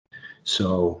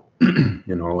 So,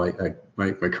 you know,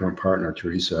 my current partner,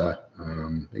 Teresa, I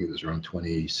think it was around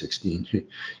 2016, she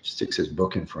sticks this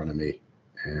book in front of me,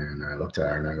 and I looked at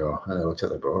her and I looked at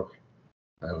the book,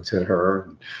 I looked at her,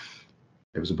 and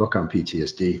it was a book on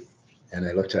PTSD. And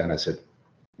I looked at it and I said,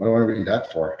 what do I read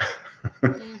that for?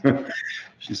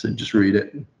 She said, just read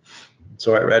it.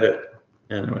 So I read it,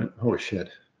 and I went, holy shit.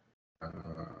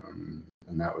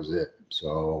 And that was it.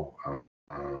 So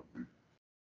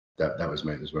that was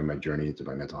when my journey into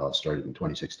my mental health started in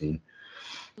 2016.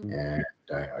 And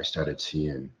I started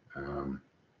seeing,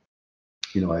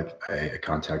 you know, I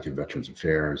contacted Veterans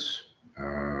Affairs.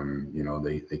 You know,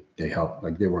 they helped,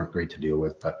 like, they weren't great to deal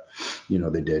with, but, you know,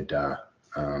 they did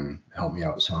help me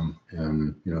out some.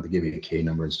 You know, they gave me a K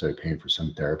number instead of paying for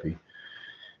some therapy,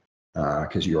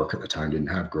 because York at the time didn't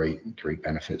have great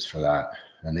benefits for that.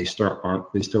 And they still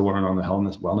weren't on the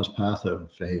wellness path of,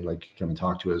 hey, like, come and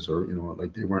talk to us, or, you know,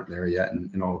 like, they weren't there yet.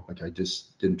 And, you know, like, I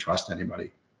just didn't trust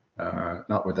anybody,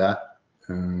 not with that,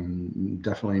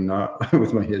 definitely not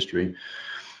with my history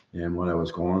and what I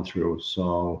was going through.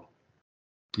 So,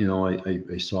 you know,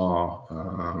 I saw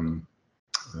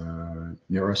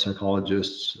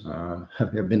neuropsychologists.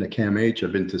 I've been to CAMH,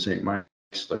 I've been to St.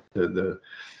 Mike's, like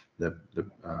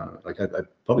like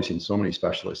I've probably seen so many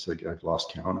specialists, like, I've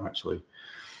lost count, actually.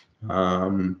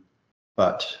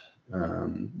 But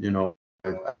you know,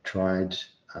 I've tried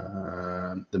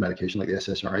the medication, like the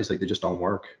SSRIs, like, they just don't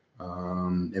work.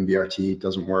 MBRT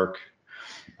doesn't work.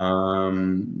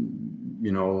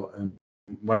 You know, and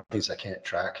one of the things I can't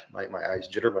track, my eyes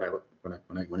jitter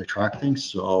when I track things.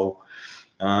 So,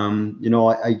 you know,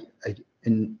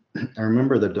 and I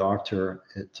remember the doctor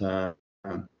at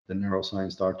the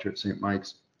neuroscience doctor at St.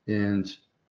 Mike's, and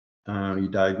he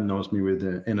diagnosed me with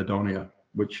anhedonia,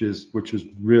 which is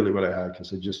really what I had,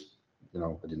 because I just, you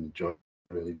know, I didn't enjoy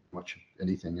really much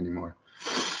anything anymore,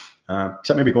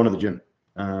 except maybe going to the gym.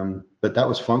 But that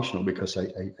was functional, because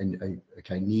I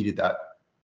needed that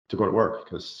to go to work,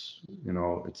 because, you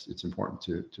know, it's important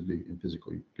to be in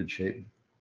physically good shape.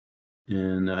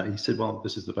 And he said, well,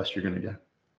 this is the best you're going to get.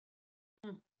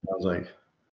 I was like,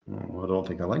 oh, I don't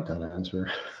think I like that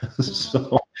answer.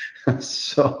 So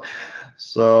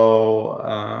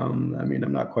I mean,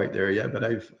 I'm not quite there yet, but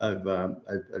I've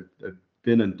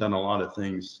been and done a lot of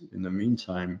things in the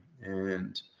meantime.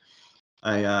 And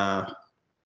I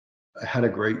had a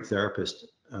great therapist.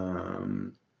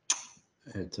 Her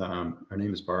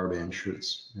name is Barb Ann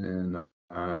Schutz, and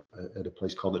at a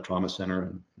place called the Trauma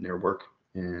Center near work.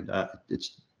 And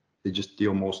they just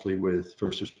deal mostly with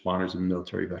first responders and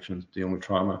military veterans dealing with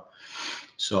trauma.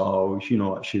 So, you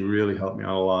know, she really helped me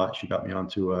out a lot. She got me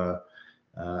onto a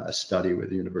study with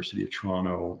the University of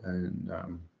Toronto,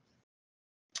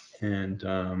 and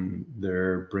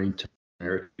their brain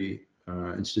therapy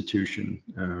institution,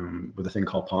 with a thing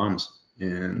called PALMS.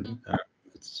 And I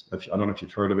don't know if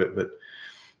you've heard of it, but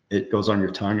it goes on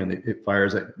your tongue, and it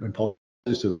fires at impulses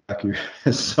to the back of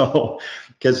your so,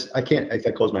 because I can't, if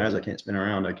I close my eyes, I can't spin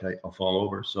around, I'll fall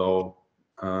over. So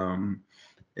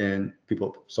and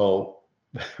people, so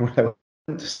when I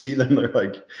went to see them, they're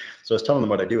like, so I was telling them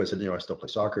what I do. I said, you know, I still play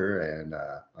soccer, and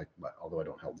like, although I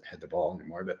don't head the ball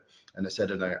anymore, but, and I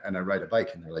said, and I ride a bike.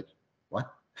 And they're like,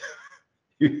 what?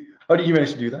 How do you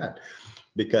manage to do that?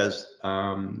 Because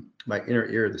my inner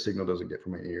ear, the signal doesn't get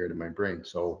from my ear to my brain,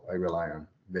 so I rely on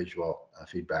visual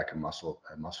feedback and muscle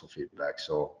feedback.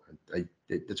 So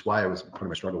it's why part of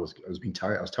my struggle was I was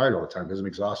tired all the time, because I'm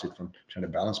exhausted from trying to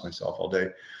balance myself all day.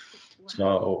 Wow.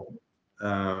 So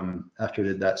after I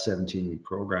did that 17-week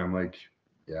program, like,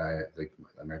 yeah, like,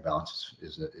 my balance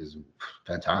is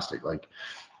fantastic. Like,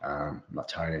 I'm not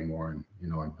tired anymore, and, you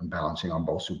know, I'm balancing on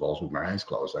Bosu balls with my eyes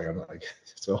closed.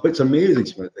 So it's amazing,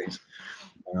 some of the things.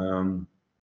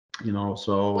 You know,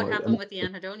 so what happened with the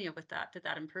anhedonia with that? Did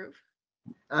that improve?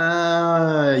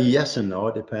 Yes and no,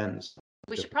 it depends.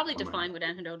 We should probably define what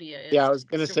anhedonia is. Yeah, I was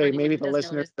going to so say, maybe the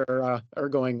listeners are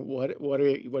going, what are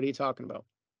you talking about?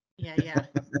 Yeah.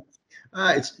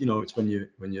 It's, you know, it's when you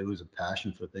lose a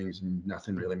passion for things and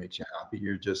nothing really makes you happy.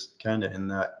 You're just kind of in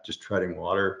that, just treading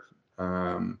water.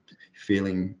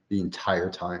 feeling the entire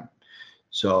time.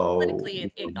 So Clinically,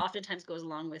 it oftentimes goes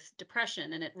along with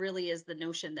depression, and it really is the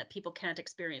notion that people can't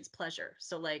experience pleasure.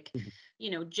 So like,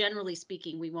 Mhm. generally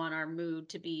speaking, we want our mood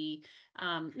to be,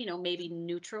 maybe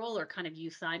neutral or kind of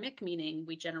euthymic, meaning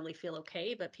we generally feel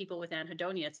okay. But people with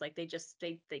anhedonia, it's like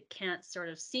they can't sort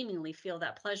of seemingly feel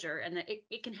that pleasure, and that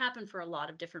it can happen for a lot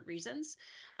of different reasons.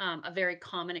 A very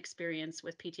common experience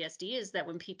with PTSD is that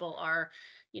when people are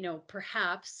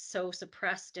perhaps so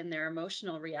suppressed in their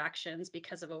emotional reactions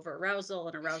because of over arousal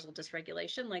and arousal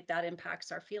dysregulation, like that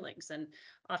impacts our feelings. And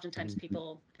oftentimes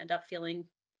people end up feeling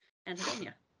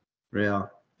anhedonia. yeah,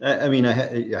 I mean, I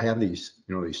have these,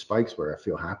 these spikes where I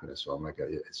feel happiness. So I'm like,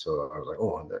 so I was like,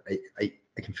 oh, I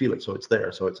can feel it. So it's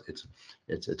there. So it's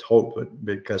hope, but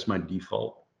because my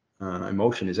default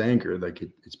emotion is anger, like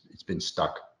it's been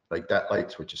stuck, like that light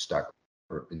switch is stuck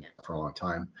for a long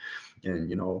time.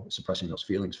 And, suppressing those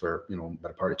feelings for,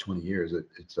 about a part of 20 years,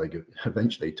 it's like,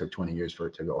 eventually it took 20 years for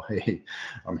it to go, hey,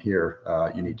 I'm here.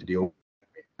 You need to deal with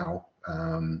it now.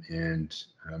 I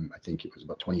think it was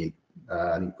about 28.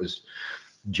 I think it was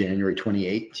January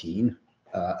 2018.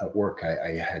 At work,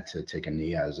 I had to take a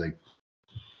knee. I was like,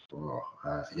 oh,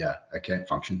 yeah, I can't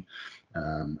function.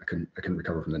 I couldn't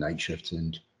recover from the night shifts.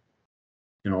 And,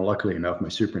 luckily enough, my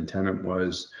superintendent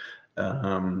was,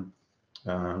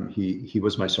 he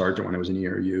was my sergeant when I was in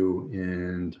ERU,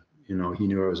 and he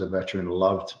knew I was a veteran,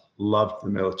 loved the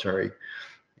military,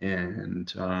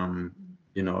 and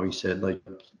he said, like,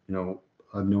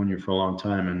 I've known you for a long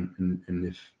time, and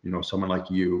if someone like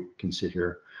you can sit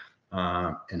here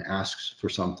and asks for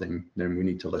something, then we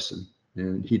need to listen.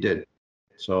 And he did.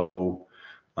 So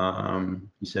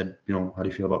he said, how do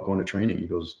you feel about going to training? He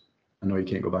goes, I know you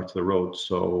can't go back to the road,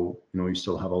 so you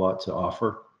still have a lot to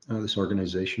offer this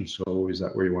organization. So is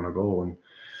that where you want to go? And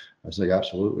I was like,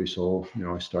 absolutely. So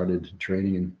I started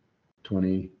training in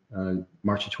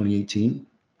March of 2018,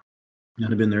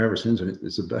 and I've been there ever since. And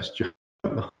it's the best job.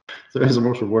 So it's the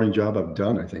most rewarding job I've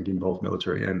done, I think, in both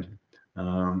military and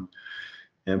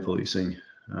policing.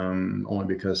 Only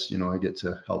because I get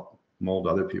to help mold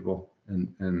other people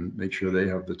and make sure they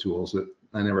have the tools that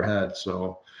I never had.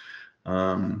 So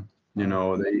I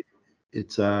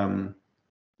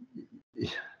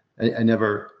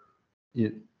never,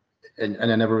 and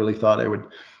I never really thought I would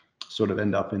sort of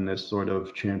end up in this sort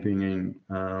of championing,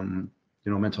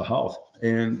 mental health.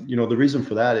 And, the reason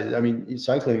for that is, I mean,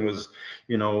 cycling was,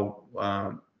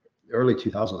 early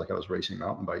 2000s, like I was racing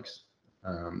mountain bikes.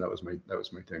 That was my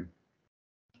thing.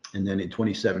 And then in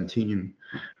 2017,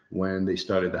 when they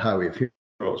started the Highway of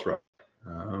Heroes route,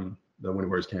 the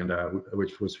Winners Canada,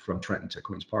 which was from Trenton to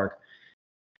Queen's Park,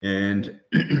 and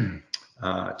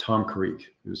Tom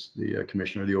Creek, who's the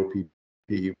commissioner of the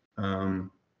OPP,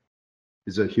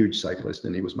 is a huge cyclist,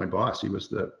 and he was my boss. He was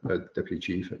the deputy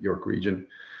chief at York Region,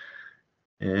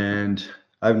 and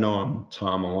I've known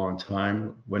Tom a long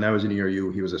time. When I was in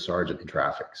ERU, he was a sergeant in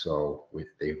traffic, so we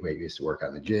used to work out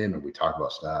in the gym, and we talk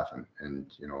about stuff and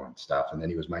stuff. And then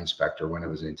he was my inspector when I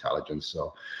was in intelligence.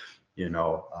 So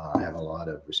I have a lot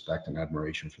of respect and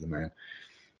admiration for the man.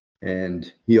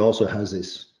 And he also has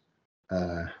this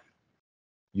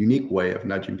unique way of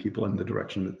nudging people in the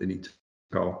direction that they need to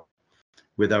go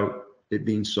without it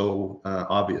being so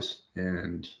obvious.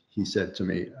 And he said to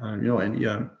me, Andy,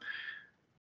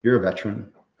 you're a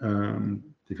veteran.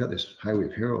 They've got this Highway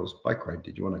of Heroes bike ride.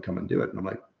 Did you want to come and do it? And I'm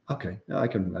like, okay, yeah, I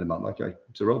can ride him out. Like,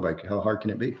 it's a road bike. How hard can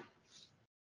it be?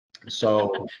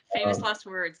 So famous last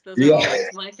words. Those are always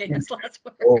my famous last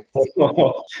words.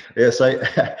 Yes, I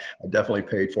definitely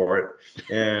paid for it.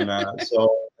 And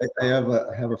so I have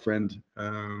a friend,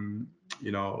 who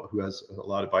has a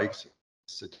lot of bikes.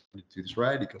 To do this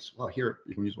ride, he goes, well, here,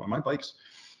 you can use one of my bikes.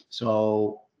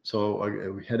 So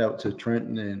we head out to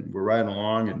Trenton, and we're riding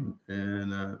along,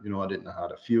 and I didn't know how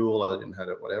to fuel, I didn't know how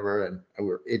to whatever, and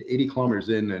we're 80 kilometers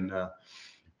in,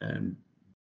 and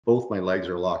both my legs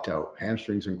are locked out,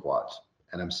 hamstrings and quads,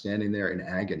 and I'm standing there in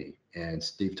agony. And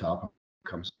Steve Topham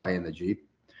comes by in the Jeep,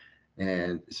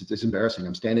 and it's embarrassing.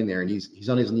 I'm standing there, and he's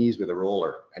on his knees with a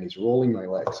roller, and he's rolling my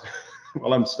legs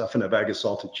while I'm stuffing a bag of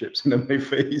salted chips into my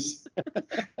face.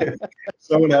 If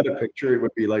someone had a picture, it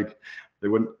would be like they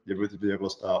wouldn't be able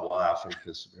to stop laughing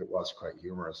because it was quite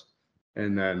humorous.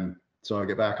 And then so I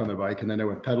get back on the bike, and then I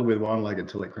would pedal with one leg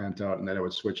until it cramped out, and then I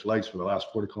would switch legs for the last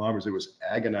 40 kilometers. It was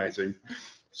agonizing.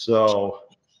 So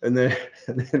and then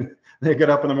they get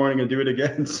up in the morning and do it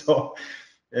again. So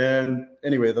and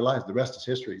anyway, the rest is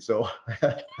history. So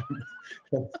I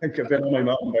think I've been on my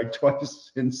mountain bike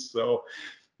twice since. So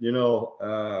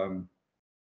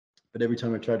but every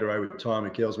time I tried to ride with Tom,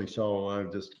 it kills me. So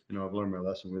I've just I've learned my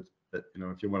lesson with that, you know,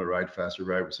 if you want to ride faster,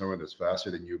 ride with someone that's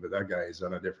faster than you, but that guy is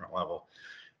on a different level.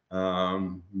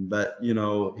 But, you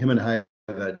know, him and I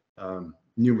have had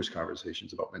numerous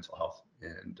conversations about mental health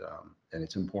and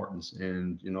its importance.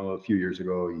 And, you know, a few years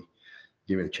ago, he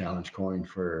gave me the challenge coin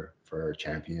for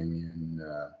championing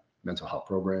mental health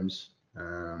programs.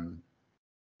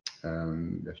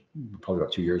 Probably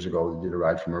about 2 years ago, we did a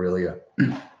ride from Aurelia,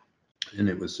 and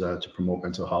it was to promote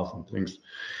mental health and things.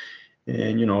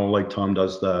 And, you know, like Tom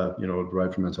does the, you know,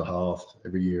 Ride for Mental Health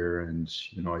every year. And,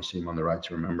 you know, I see him on the Ride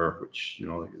to Remember, which, you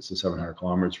know, it's the 700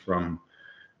 kilometers from,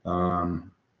 you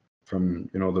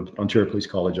know, the Ontario Police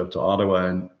College up to Ottawa.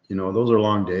 And, you know, those are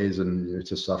long days and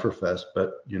it's a sufferfest,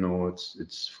 but, you know,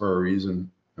 it's for a reason.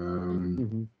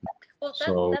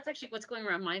 Well, that's actually what's going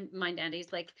around my mind, Andy.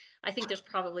 Is like, I think there's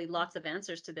probably lots of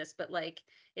answers to this, but like,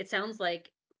 it sounds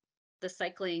like the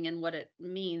cycling and what it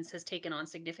means has taken on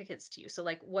significance to you. So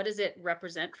like, what does it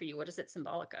represent for you? What is it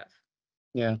symbolic of?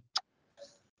 Yeah.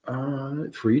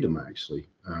 Freedom, actually.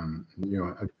 You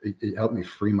know, it helped me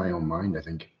free my own mind, I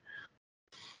think.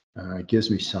 It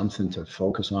gives me something to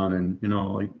focus on. And, you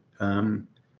know, like,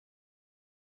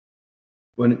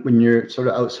 when you're sort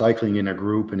of out cycling in a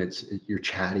group and you're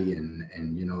chatty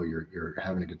and you know, you're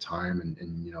having a good time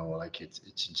and you know, like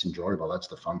it's enjoyable. That's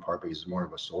the fun part, because it's more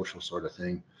of a social sort of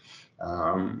thing.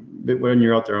 But when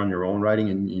you're out there on your own riding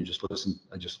and you just listen,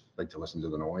 I just like to listen to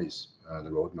the noise,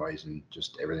 the road noise and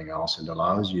just everything else. And it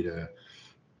allows you to,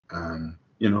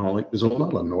 you know, like there's a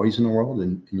lot of noise in the world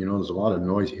and you know, there's a lot of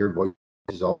noise, you hear voices,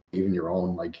 even your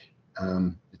own, like,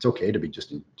 it's okay to be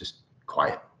just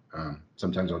quiet.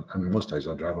 Sometimes most times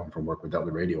I'll drive home from work without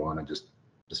the radio on and just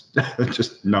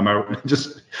numb out,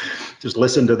 just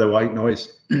listen to the white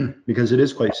noise because it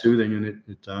is quite soothing. And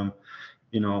it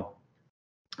you know,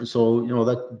 so, you know,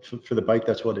 that for the bike,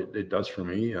 that's what it does for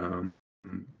me. You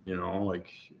know, like,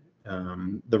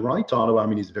 the ride to Ottawa, I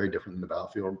mean, is very different than the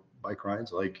battlefield bike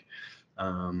rides. Like,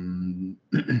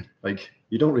 like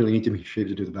you don't really need to be shaved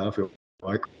to do the battlefield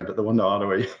bike ride, but the one to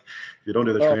Ottawa, if you don't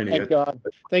do the training.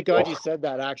 Thank God you said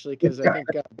that, actually, because I think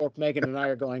both Megan and I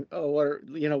are going, oh,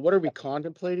 what are we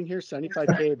contemplating here?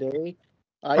 75K a day?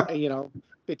 You know,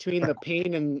 between the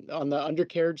pain and on the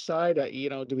undercarriage side, you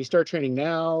know, do we start training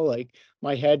now? Like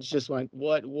my head's just went,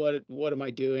 what am I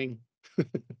doing?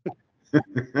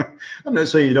 I'm not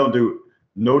saying you don't do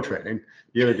no training.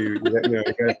 You gotta do,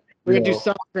 we're gonna do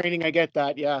some training. I get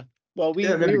that. Yeah. Well, we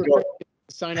were trying to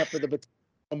sign up for the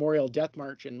Memorial Death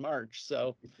March in March,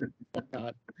 so why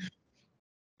not?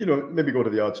 You know, maybe go to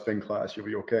the odd spin class, you'll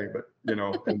be okay. But, you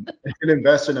know, and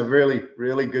invest in a really,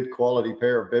 really good quality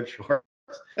pair of bib shorts.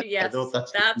 Yes,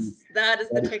 that is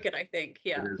the ticket, I think.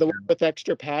 Yeah. The one with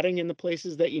extra padding in the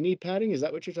places that you need padding. Is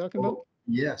that what you're talking about?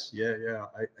 Yes. Yeah.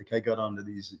 I got onto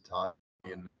these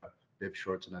Italian bib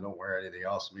shorts and I don't wear anything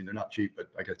else. I mean, they're not cheap, but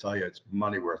I can tell you it's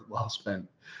money well spent.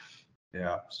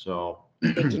 Yeah. So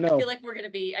good to know. I feel like we're gonna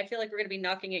be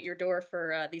knocking at your door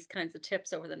for these kinds of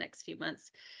tips over the next few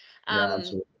months. Yeah,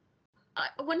 absolutely.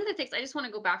 One of the things I just want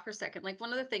to go back for a second, like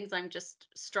one of the things I'm just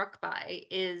struck by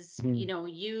is, you know,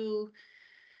 you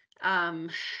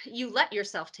let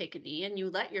yourself take a knee and you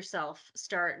let yourself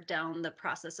start down the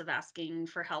process of asking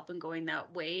for help and going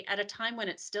that way at a time when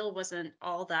it still wasn't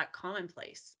all that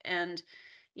commonplace. And,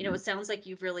 you know, it sounds like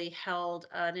you've really held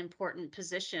an important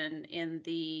position in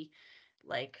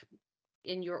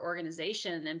in your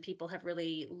organization, and people have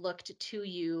really looked to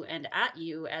you and at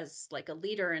you as like a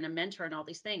leader and a mentor and all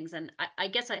these things. And I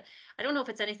guess I don't know if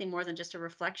it's anything more than just a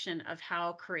reflection of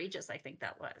how courageous I think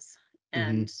that was.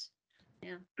 And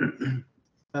yeah.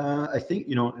 I think,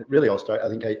 you know, it really all started. I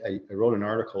think I wrote an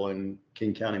article in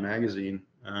King County Magazine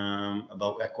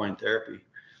about equine therapy,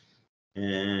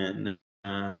 and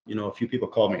you know, a few people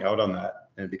called me out on that,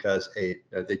 and because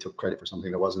they took credit for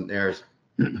something that wasn't theirs.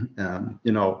 You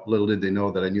know, little did they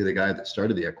know that I knew the guy that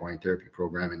started the equine therapy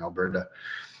program in Alberta.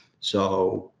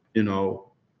 So, you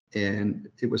know, and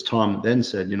it was Tom then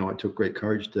said, you know, it took great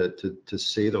courage to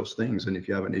say those things, and if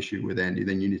you have an issue with Andy,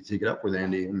 then you need to take it up with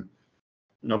Andy. And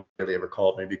nobody ever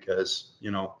called me because, you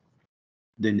know,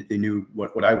 they knew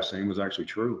what I was saying was actually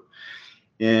true.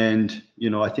 And,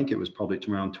 you know, I think it was probably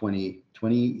around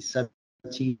 2017,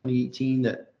 2018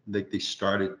 that they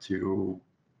started to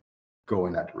go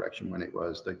in that direction, when it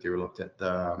was like they were looked at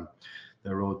the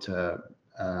road to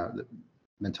the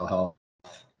mental health,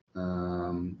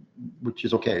 which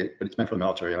is okay, but it's meant for the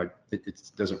military. Like it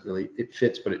doesn't really, it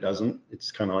fits, but it doesn't. It's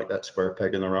kind of like that square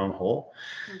peg in the round hole.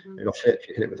 It'll fit if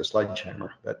you hit it with a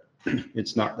sledgehammer, but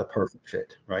it's not the perfect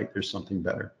fit, right? There's something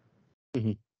better.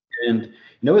 And, you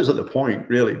know, it was at the point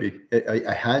really,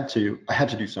 I had to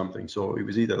do something. So it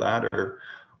was either that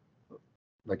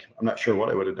like, I'm not sure what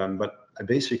I would have done, but I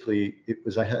basically,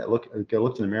 I looked in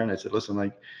the mirror and I said, listen,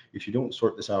 like, if you don't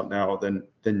sort this out now, then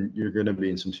you're going to be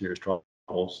in some serious trouble.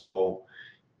 So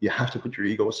you have to put your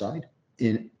ego aside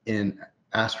and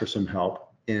ask for some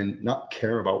help and not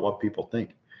care about what people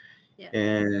think. Yeah.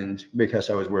 And because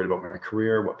I was worried about my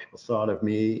career, what people thought of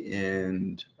me,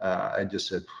 and I just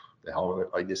said, the hell with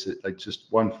it. Like just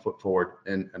one foot forward,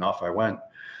 and off I went.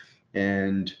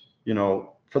 And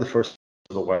for the first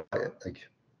little while, like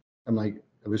I'm like,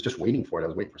 I was just waiting for it. I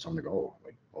was waiting for someone to go,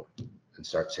 like, oh, and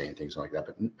start saying things like that,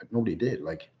 but nobody did.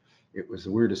 Like, it was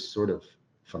the weirdest sort of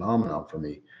phenomenon for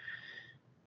me.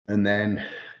 And then,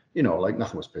 like,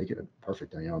 nothing was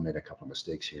perfect. I made a couple of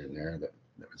mistakes here and there that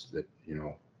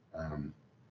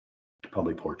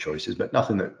probably poor choices, but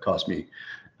nothing that cost me,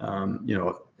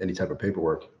 any type of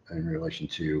paperwork in relation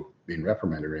to being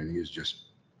reprimanded or anything. Is just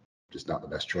not the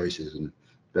best choices.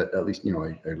 But at least, I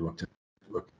looked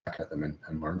back at them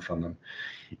and learned from them.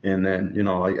 And then,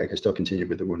 I still continued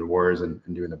with the Wounded Warriors and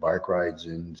doing the bike rides,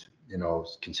 and,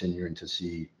 continuing to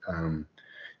see,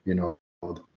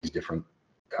 these different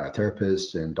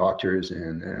therapists and doctors,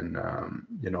 and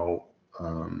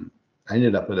I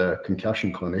ended up at a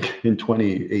concussion clinic in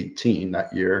 2018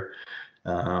 that year,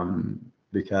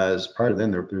 because prior to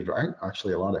then there's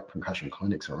actually a lot of concussion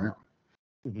clinics around.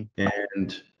 Mhm.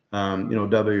 And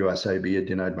WSIB had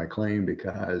denied my claim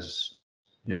because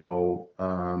I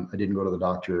didn't go to the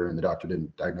doctor, and the doctor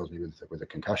didn't diagnose me with a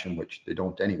concussion, which they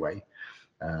don't anyway.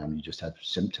 You just have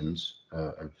symptoms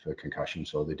of a concussion,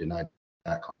 so they denied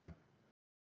that claim.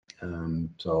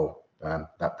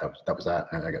 That was that.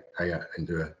 And I got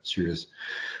into a serious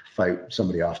fight with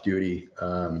somebody off duty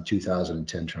in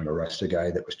 2010, trying to arrest a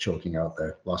guy that was choking out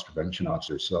the loss prevention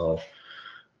officer. So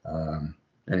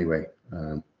anyway,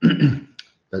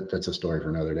 that's a story for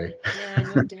another day.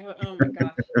 Yeah, no doubt. Oh my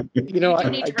gosh. You need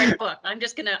to write a book. I'm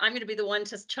gonna be the one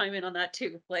to chime in on that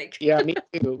too. Like, yeah, me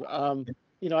too.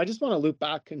 I just want to loop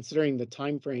back, considering the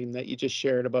time frame that you just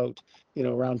shared about,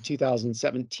 around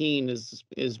 2017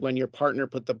 is when your partner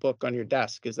put the book on your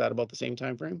desk. Is that about the same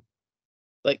time frame?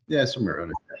 Like, Yeah, somewhere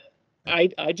around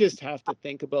it. I just have to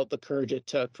think about the courage it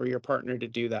took for your partner to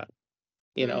do that.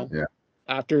 Mm. Yeah.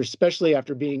 Especially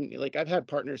after being, like, I've had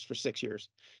partners for 6 years,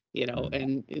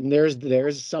 and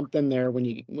there's something there when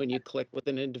you click with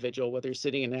an individual, whether you're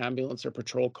sitting in an ambulance or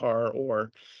patrol car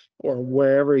or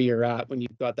wherever you're at, when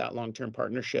you've got that long-term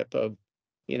partnership of,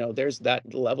 there's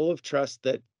that level of trust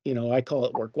that, I call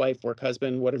it work wife, work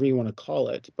husband, whatever you want to call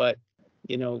it. But,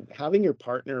 having your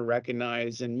partner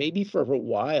recognize, and maybe for a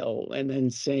while, and then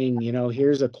saying,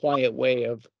 here's a quiet way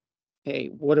of, hey,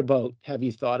 what about, have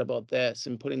you thought about this,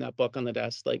 and putting that book on the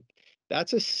desk, like,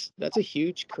 that's a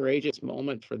huge courageous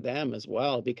moment for them as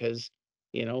well, because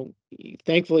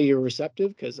thankfully you're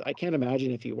receptive, because I can't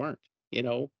imagine if you weren't.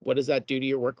 What does that do to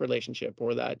your work relationship,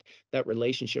 or that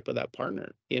relationship with that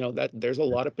partner? That there's a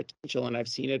lot of potential, and I've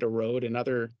seen it erode in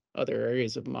other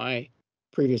areas of my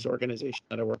previous organization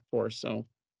that I worked for. So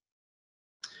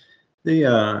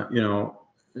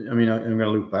I mean, I'm going to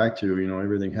loop back to,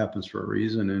 everything happens for a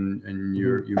reason, and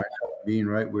you end up being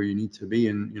right where you need to be.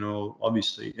 And,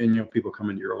 obviously, and, people come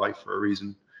into your life for a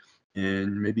reason,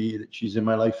 and maybe that she's in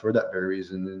my life for that very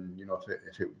reason. And,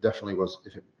 if it definitely was,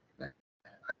 if it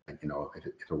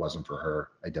wasn't for her,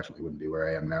 I definitely wouldn't be where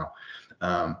I am now.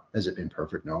 Has it been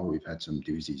perfect? No, we've had some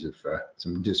doozies of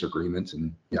some disagreements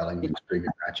and yelling and screaming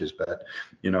matches, but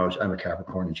I'm a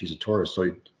Capricorn and she's a Taurus,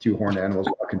 so two horned animals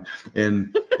walking,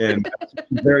 and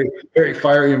very, very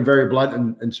fiery and very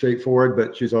blunt and straightforward,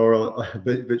 but she's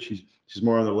she's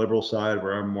more on the liberal side,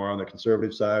 where I'm more on the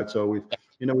conservative side. So we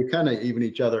kind of even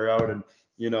each other out. And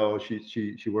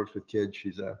she works with kids.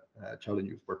 She's a child and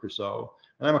youth worker. So,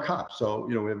 and I'm a cop. So,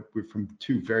 we're from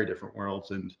two very different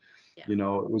worlds. And, it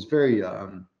was very,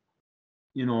 in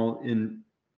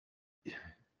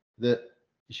that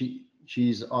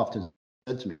she's often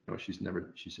said to me, she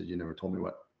said, you never told me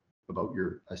about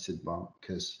I said, well,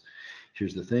 because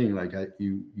here's the thing, like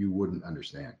you wouldn't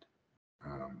understand,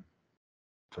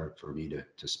 for me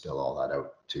to spill all that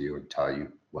out to you and tell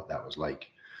you what that was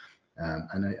like.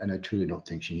 And I truly don't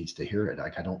think she needs to hear it.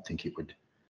 Like, I don't think it would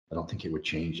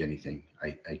change anything.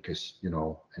 Because,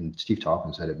 and Steve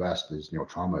Toppin said it best, is,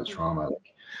 trauma is trauma.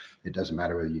 Like, it doesn't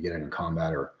matter whether you get in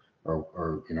combat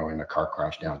or in a car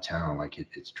crash downtown. Like,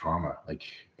 it's trauma. Like,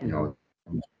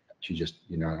 she just,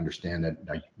 understand that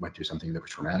I went through something that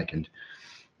was traumatic, and,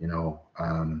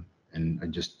 and I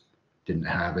just didn't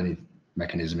have any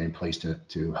mechanism in place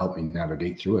to help me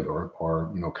navigate through it,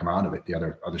 or come out of it the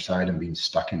other side. And being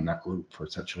stuck in that loop for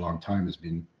such a long time has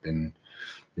been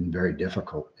very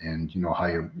difficult. And how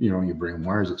your brain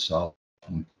wires itself,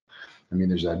 and I mean,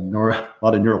 there's a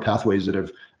lot of neural pathways that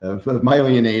have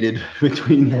myelinated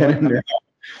between then and now.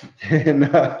 And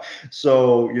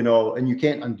so, you know, and you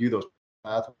can't undo those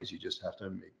pathways. You just have to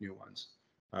make new ones.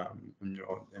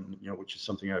 Which is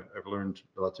something I've learned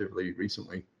relatively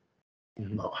recently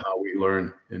about how we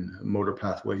learn in motor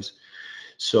pathways.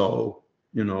 So,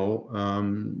 I'm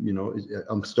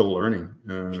still learning.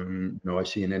 I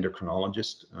see an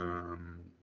endocrinologist.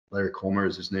 Larry Comer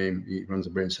is his name. He runs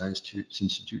the Brain Science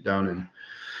Institute down in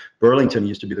Burlington. He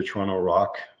used to be the Toronto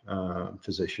Rock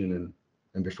physician,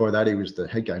 and before that, he was the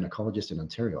head gynecologist in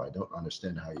Ontario. I don't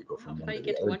understand how you go from one How to you the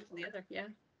get to other. one from the other? Yeah.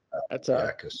 That's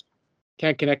because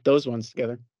can't connect those ones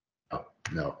together.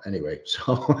 no. Anyway,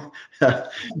 so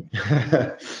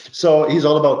so he's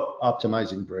all about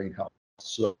optimizing brain health.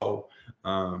 So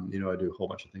I do a whole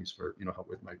bunch of things for help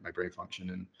with my brain function,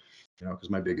 and because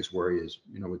my biggest worry is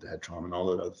with the head trauma and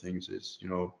all the other things is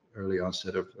early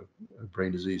onset of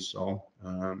brain disease. So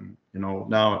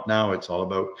now it's all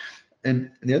about, and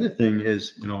the other thing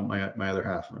is my other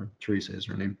half, or Teresa is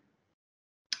her name,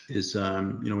 is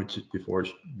before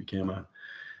she became a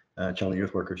child and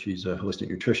youth worker, she's a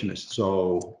holistic nutritionist.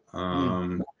 So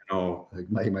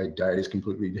like my diet is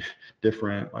completely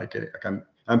different. Like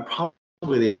I'm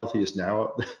probably the healthiest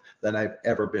now than I've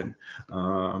ever been.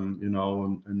 I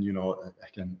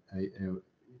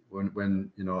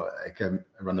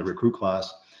run the recruit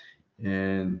class,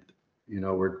 and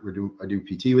I do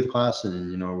PT with the class,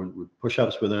 and we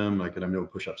push-ups with them. Like, and I'm doing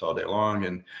push-ups all day long,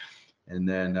 and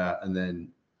then I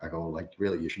go, like,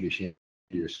 really, you should be ashamed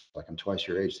of yourself. Like, I'm twice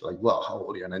your age. They're like, well, how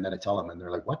old are you? And then I tell them, and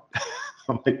they're like, what?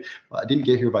 I'm like, well, I didn't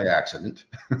get here by accident.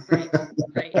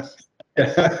 Right.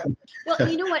 Well,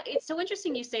 you know what? It's so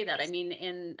interesting you say that. I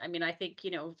mean, I think,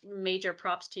 major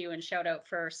props to you and shout out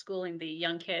for schooling the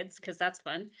young kids, because that's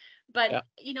fun. But,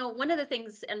 one of the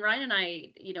things, and Ryan and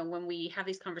I, when we have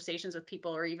these conversations with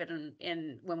people, or even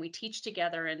in when we teach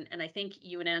together, and I think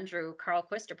you and Andrew Carl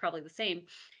Quist are probably the same,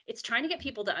 it's trying to get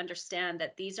people to understand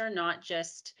that these are not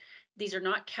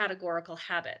categorical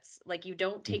habits. Like, you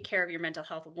don't take care of your mental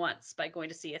health once by going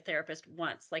to see a therapist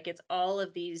once. Like, it's all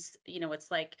of these,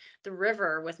 it's like the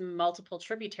river with multiple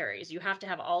tributaries. You have to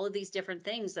have all of these different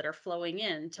things that are flowing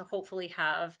in to hopefully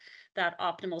have that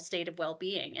optimal state of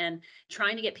well-being, and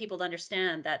trying to get people to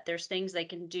understand that there's things they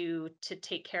can do to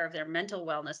take care of their mental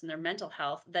wellness and their mental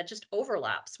health that just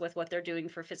overlaps with what they're doing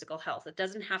for physical health. It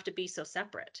doesn't have to be so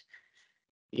separate.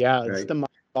 Yeah, it's Right. the mind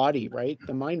body, right?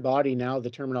 The mind body, now the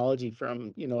terminology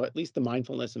from, at least the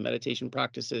mindfulness and meditation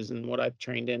practices and what I've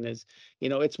trained in is,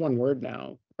 it's one word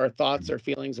now. Our thoughts, our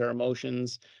feelings, our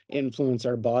emotions influence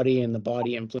our body, and the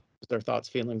body influences our thoughts,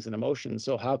 feelings, and emotions.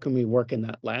 So how can we work in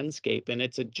that landscape? And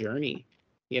it's a journey.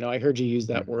 I heard you use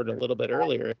that word a little bit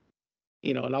earlier.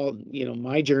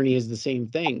 My journey is the same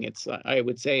thing. It's, I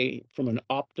would say, from an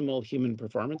optimal human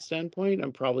performance standpoint,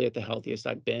 I'm probably at the healthiest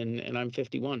I've been, and I'm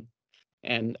 51.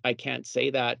 And I can't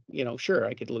say that, sure,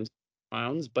 I could lose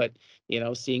pounds, but,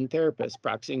 seeing therapists,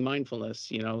 practicing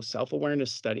mindfulness,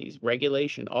 self-awareness studies,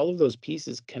 regulation, all of those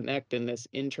pieces connect in this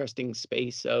interesting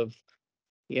space of,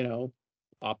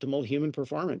 optimal human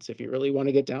performance, if you really want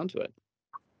to get down to it.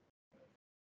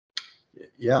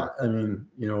 Yeah, I mean,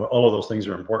 all of those things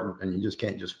are important, and you just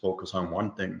can't just focus on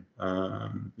one thing.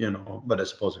 But I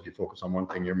suppose if you focus on one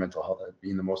thing, your mental health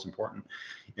being the most important.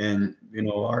 And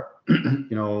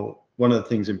one of the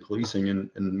things in policing and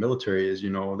the military is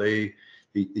they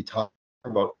talk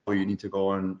about how you need to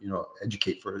go and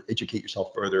educate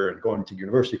yourself further, and go into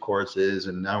university courses.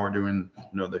 And now we're doing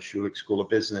the Schulich School of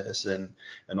Business and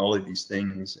all of these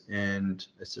things. And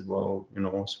I said, well,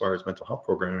 as far as mental health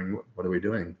programming, what are we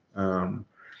doing?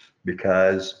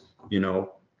 Because if you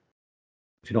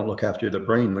don't look after the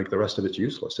brain, like, the rest of it's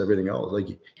useless. Everything else, like,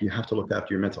 you have to look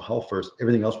after your mental health first.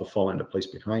 Everything else will fall into place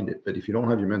behind it. But if you don't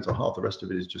have your mental health, the rest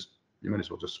of it is just, you might as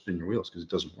well just spin your wheels, because it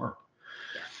doesn't work.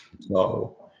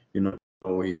 So we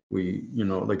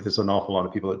like, there's an awful lot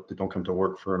of people that don't come to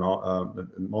work for a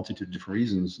multitude of different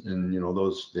reasons, and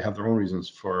those, they have their own reasons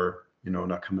for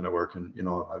not coming to work. And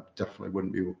I definitely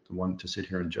wouldn't be the one to sit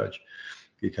here and judge,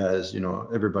 because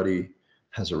everybody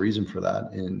has a reason for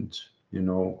that. And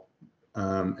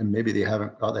and maybe they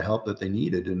haven't got the help that they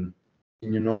needed. And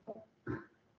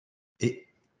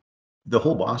the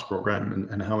whole BOSS program,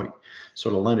 and how it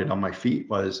sort of landed on my feet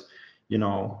was,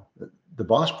 the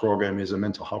BOSS program is a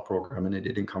mental health program, and it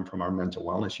didn't come from our mental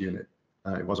wellness unit.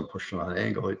 It wasn't pushed from an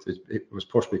angle. It was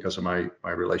pushed because of my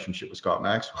relationship with Scott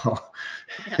Maxwell.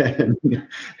 Yeah.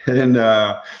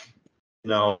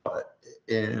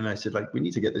 And I said, like, we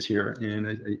need to get this here. And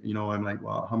I'm like,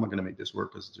 well, how am I going to make this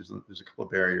work? Because there's a couple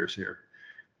of barriers here.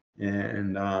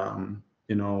 And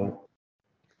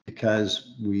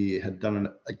because we had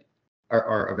done like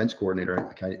our events coordinator,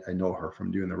 like I know her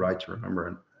from doing the Ride to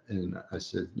Remember, and I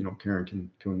said, you know, Karen,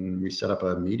 can we set up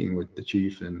a meeting with the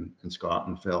chief and Scott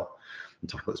and Phil and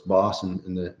talk about this boss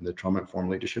and the trauma informed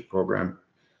leadership program,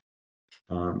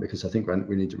 because I think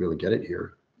we need to really get it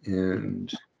here. And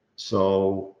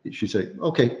so she said,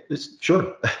 okay,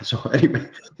 sure. So anyway,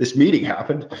 this meeting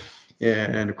happened,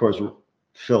 and of course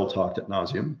Phil talked at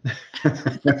nauseum.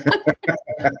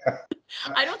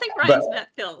 I don't think Ryan's met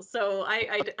Phil, so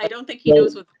I don't think he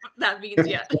knows what that means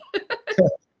yet.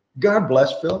 God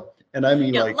bless Phil. And I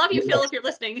mean, yeah, like, love you, Phil, if you're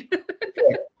listening.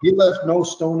 he left no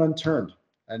stone unturned.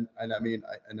 And I mean,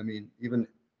 even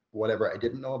whatever I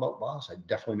didn't know about boss, I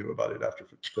definitely knew about it after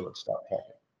Phil had stopped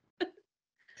talking.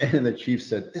 And the chief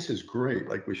said, "This is great.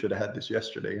 Like, we should have had this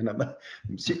yesterday." And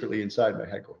I'm secretly inside my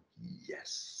head going,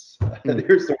 "Yes,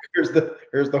 here's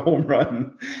the home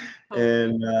run." Oh.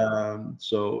 And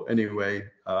so anyway,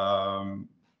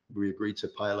 we agreed to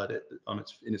pilot it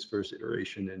in its first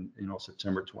iteration in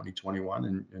September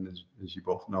 2021, and as you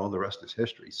both know, the rest is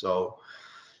history. So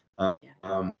I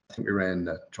think we ran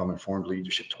trauma informed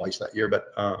leadership twice that year,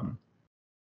 but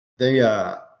they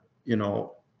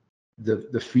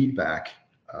the feedback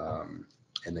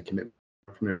and the commitment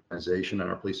from the organization and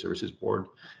our police services board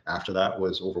after that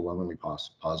was overwhelmingly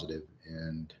positive.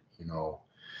 And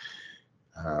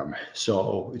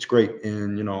so it's great.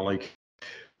 And like,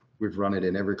 we've run it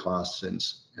in every class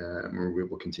since, and we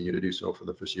will continue to do so for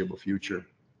the foreseeable future.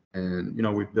 And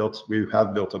we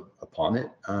have built upon it.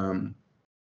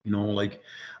 Like,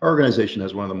 our organization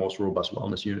has one of the most robust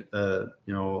wellness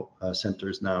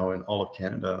centers now in all of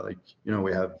Canada. Like,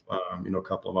 we have a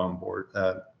couple of onboard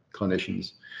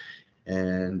clinicians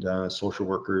and social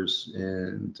workers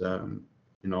and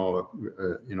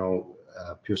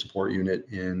peer support unit,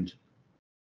 and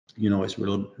it's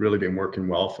really been working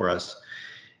well for us.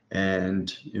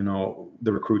 And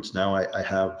the recruits now, I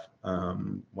have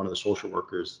one of the social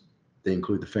workers. They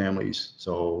include the families,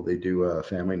 so they do a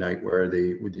family night where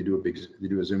they do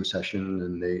a Zoom session,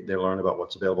 and they learn about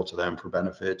what's available to them for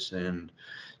benefits. And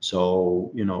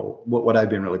so what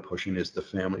I've been really pushing is the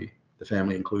family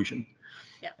inclusion.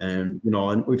 Yeah. And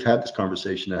and we've had this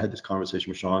conversation. I had this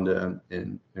conversation with Shonda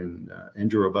and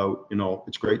Andrew about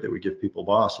it's great that we give people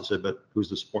boss. I said, but who's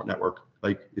the support network?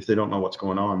 Like, if they don't know what's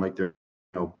going on, like, they're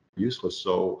useless.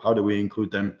 So how do we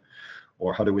include them?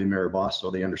 Or how do we mirror boss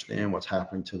so they understand what's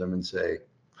happening to them and say,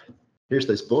 here's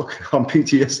this book on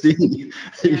PTSD.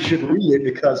 You should read it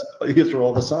because these are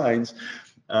all the signs.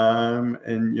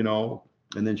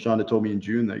 And then Shonda told me in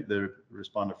June that the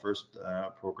Responder First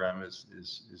program is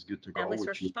good to go. Families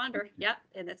First Responder, yeah,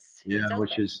 and it's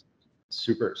which is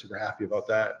super happy about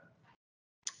that.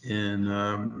 And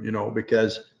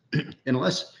because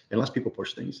unless people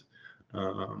push things,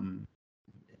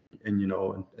 and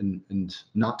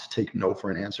not to take no for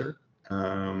an answer.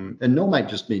 And no might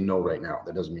just mean no right now.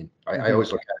 That doesn't mean, I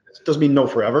always look at it. It doesn't mean no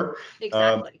forever.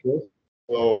 Exactly.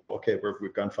 So, okay,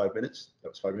 we've gone 5 minutes. That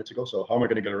was 5 minutes ago. So how am I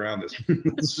going to get around this?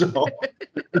 So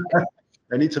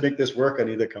I need to make this work. I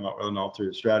need to come up with an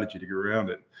alternate strategy to get around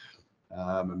it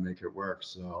and make it work.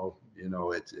 So,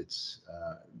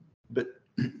 but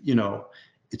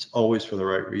it's always for the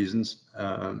right reasons.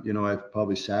 I've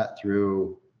probably sat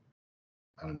through,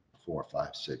 I don't know, 4,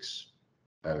 5, 6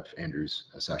 of Andrew's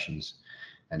sessions,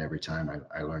 and every time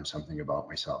I learn something about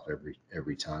myself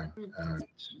every time. And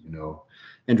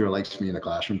Andrew likes me in the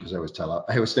classroom because I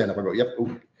always stand up and go, yep,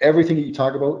 everything that you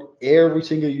talk about, every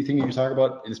single thing you talk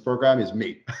about in this program is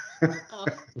me.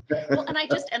 Well, and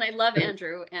I love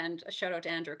Andrew, and a shout out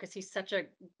to Andrew because he's such a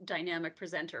dynamic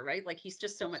presenter, right? Like, he's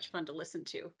just so much fun to listen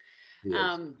to.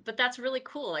 But that's really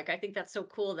cool. Like, I think that's so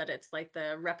cool that it's like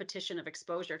the repetition of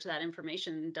exposure to that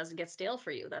information doesn't get stale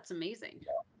for you. That's amazing.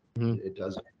 Yeah, it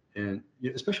doesn't. And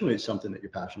especially when it's something that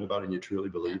you're passionate about and you truly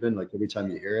believe in. Like, every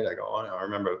time you hear it, I go, oh, I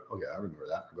remember. Okay, I remember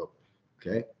that. I go,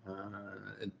 okay.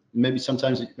 And maybe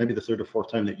the third or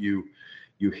fourth time that you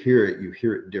hear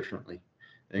it differently,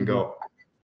 and go,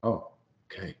 oh,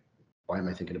 okay. Why am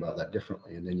I thinking about that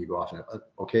differently? And then you go off and,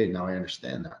 okay, now I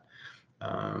understand that.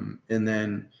 And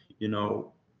then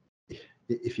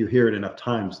if you hear it enough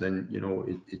times, then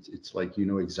it's like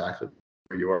exactly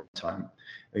where you are at the time,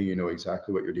 and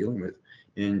exactly what you're dealing with.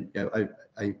 And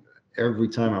I every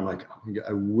time I'm like,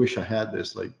 I wish I had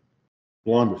this, like,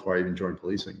 long before I even joined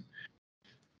policing,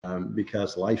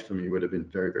 because life for me would have been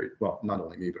very, very well. Not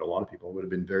only me, but a lot of people would have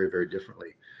been very, very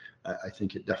differently. I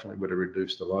think it definitely would have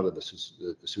reduced a lot of the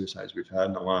suicides we've had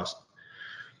in the last,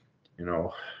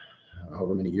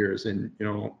 however many years. And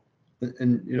I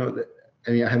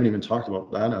mean, I haven't even talked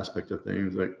about that aspect of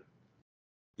things. Like,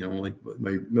 like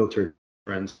my military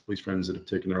police friends that have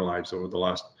taken their lives over the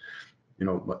last, you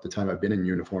know, but the time I've been in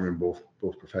uniform in both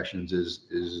professions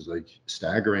is like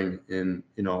staggering. And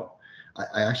you know,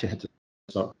 I actually had to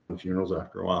stop the funerals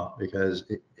after a while because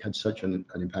it had such an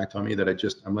impact on me that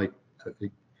I'm like,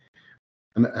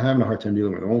 I'm having a hard time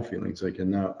dealing with my own feelings. Like,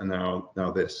 and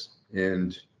now this,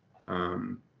 and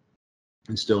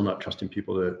still not trusting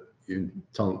people to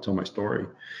tell my story.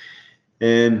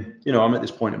 And you know, I'm at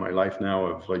this point in my life now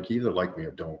of like, either like me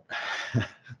or don't.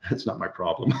 That's not my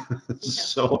problem.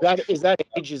 So is that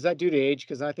age? Is that due to age?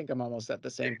 Because I think I'm almost at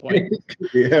the same point.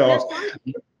 yeah,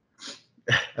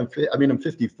 I'm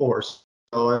 54.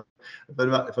 So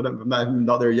if I'm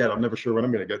not there yet, I'm never sure when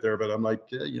I'm going to get there. But I'm like,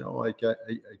 you know, like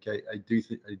I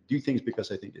do things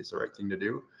because I think it's the right thing to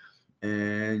do.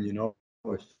 And you know,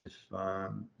 if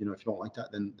you know, if you don't like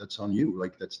that, then that's on you.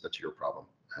 Like that's your problem.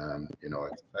 You know,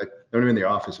 I'm in the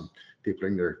office and people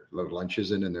bring their little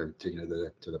lunches in and they're taking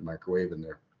it to the microwave and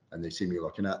they see me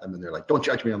looking at them and they're like, "Don't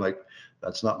judge me." I'm like,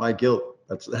 "That's not my guilt.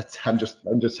 That's I'm just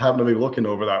happening to be looking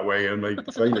over that way." And like,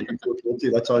 saying that you feel guilty,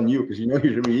 that's on you because you know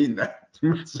you should be eating that.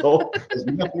 So it's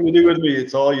nothing to do with me.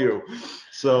 It's all you.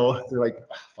 So they're like,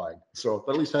 fine. So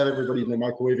but at least I have everybody in the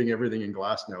microwaving everything in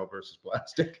glass now versus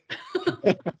plastic.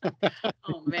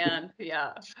 Oh man,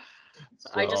 yeah.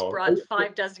 So, I just brought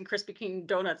 5 dozen Krispy Kreme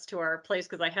donuts to our place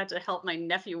because I had to help my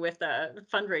nephew with a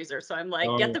fundraiser. So I'm like,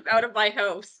 get them out of my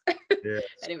house. yes,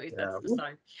 Anyways, yeah. that's the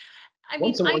sign. I mean,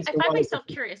 Once in I a find while, myself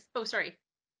curious. Oh, sorry.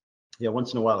 yeah,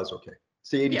 once in a while is okay.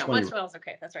 See, 80 Yeah, 20. once in a while is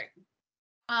okay. That's right.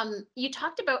 You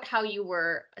talked about how you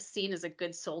were seen as a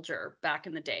good soldier back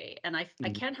in the day, and I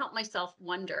can't help myself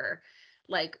wonder,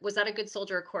 like, was that a good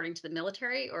soldier according to the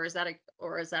military, or is that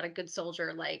a good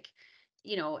soldier like,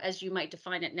 you know, as you might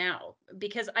define it now?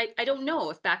 Because I don't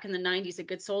know if back in the 90s a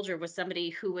good soldier was somebody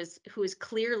who is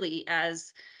clearly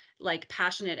as like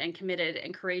passionate and committed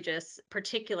and courageous,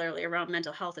 particularly around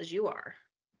mental health as you are.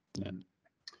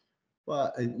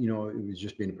 Well, you know, it was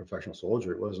just being a professional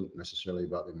soldier. It wasn't necessarily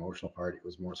about the emotional part. It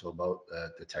was more so about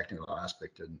the technical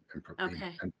aspect and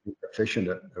Okay. being proficient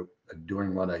at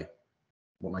doing what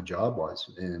my job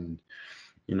was. And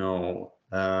you know,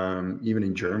 even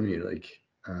in Germany, like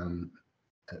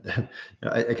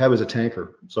I was a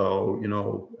tanker, so you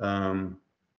know,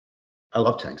 I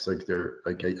love tanks. Like they're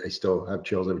like I still have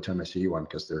chills every time I see one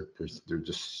because they're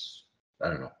just, I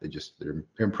don't know, they're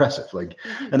impressive. Like,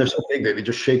 and they're so big that they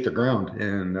just shake the ground.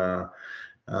 And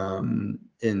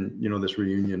you know, this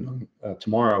reunion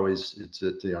tomorrow it's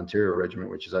at the Ontario Regiment,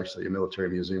 which is actually a military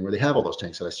museum where they have all those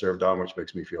tanks that I served on, which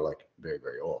makes me feel like very,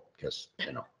 very old because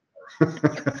you know.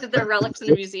 They're relics in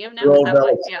the museum now. They're Is all that why?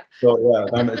 relics. Yeah. So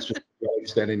yeah, it's just a relic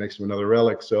standing next to another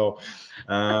relic. So,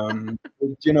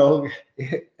 you know,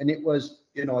 and it was,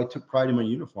 you know, I took pride in my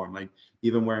uniform, like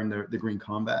even wearing the green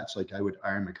combats, like I would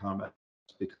iron my combat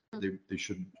because they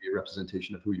should be a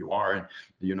representation of who you are. And,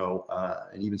 you know,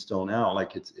 and even still now,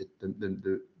 like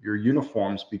your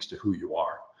uniform speaks to who you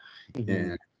are.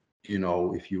 And, you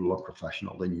know, if you look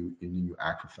professional, then you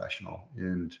act professional.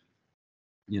 And,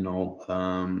 you know,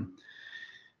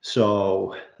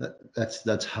 so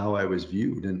that's how I was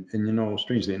viewed. And you know,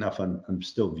 strangely enough, I'm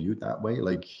still viewed that way.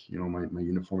 Like, you know, my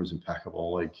uniform is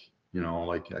impeccable. Like, you know,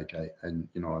 like and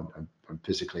you know, I'm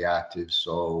physically active.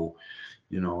 So,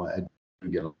 you know, I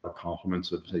get a lot of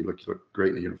compliments of, say, look, you look great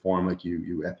in the uniform. Like you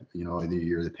know,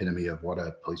 you're the epitome of what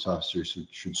a police officer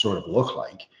should sort of look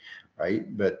like,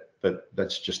 right? But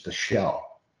that's just the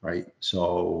shell, right?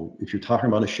 So if you're talking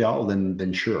about a shell,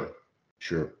 then sure,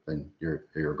 then you're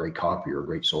a great cop, you're a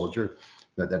great soldier.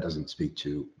 That doesn't speak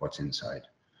to what's inside.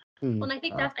 Well, and I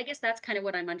think I guess that's kind of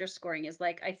what I'm underscoring is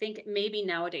like, I think maybe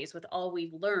nowadays with all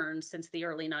we've learned since the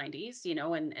early 90s, you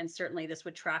know, and certainly this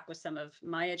would track with some of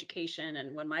my education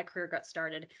and when my career got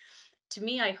started. To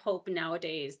me, I hope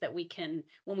nowadays that we can,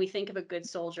 when we think of a good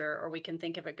soldier or we can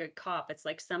think of a good cop, it's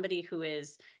like somebody who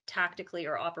is tactically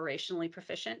or operationally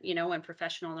proficient, you know, and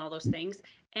professional and all those things.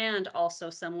 And also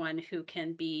someone who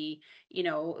can be, you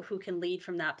know, who can lead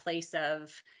from that place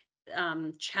of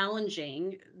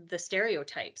challenging the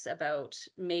stereotypes about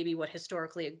maybe what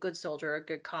historically a good soldier or a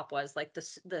good cop was, like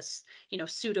this, you know,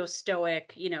 pseudo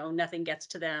stoic, you know, nothing gets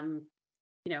to them,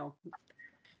 you know,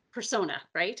 persona,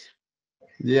 right?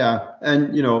 Yeah,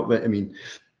 and you know, but I mean,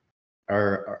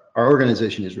 our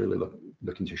organization is really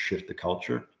looking to shift the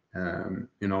culture.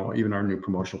 You know, even our new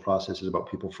promotional process is about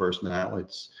people first now.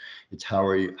 It's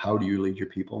how do you lead your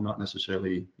people, not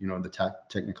necessarily, you know, the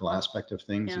technical aspect of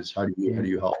things. It's how do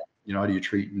you help, you know, how do you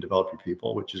treat and develop your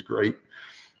people, which is great.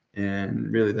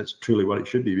 And really that's truly what it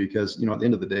should be, because you know, at the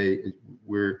end of the day,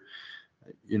 we're,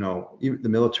 you know, even the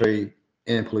military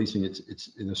and policing,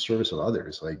 it's in the service of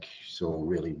others. Like, so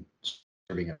really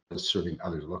does serving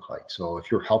others look like? So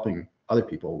if you're helping other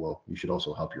people, well, you should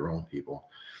also help your own people,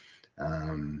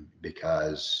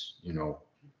 because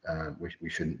we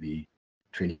shouldn't be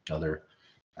treating each other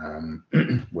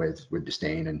with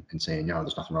disdain and saying,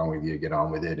 there's nothing wrong with you, get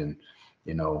on with it, and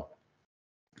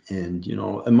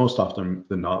most often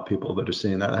than not, people that are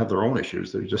saying that have their own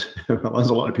issues. They're just there's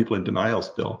a lot of people in denial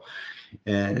still,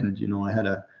 and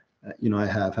I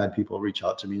have had people reach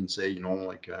out to me and say,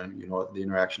 the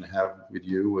interaction I have with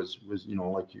you was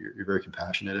like you're very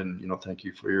compassionate, and thank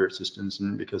you for your assistance,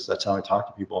 and because that's how I talk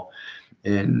to people,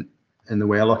 and the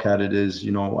way I look at it is,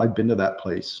 I've been to that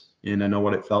place and I know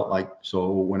what it felt like.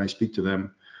 So when I speak to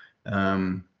them,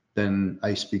 then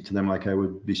I speak to them like I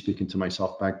would be speaking to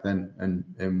myself back then,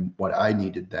 and what I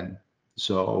needed then.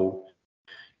 So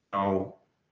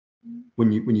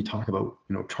when you talk about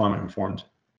trauma informed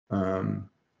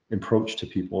approach to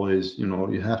people, is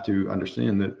you have to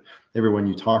understand that everyone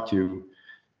you talk to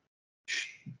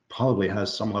probably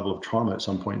has some level of trauma at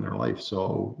some point in their life.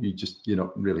 So you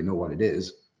don't really know what it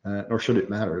is, nor should it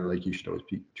matter. Like, you should always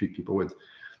treat people with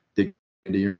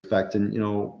dignity and respect. And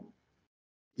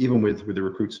even with the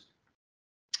recruits,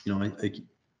 like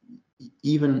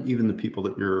even the people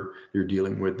that you're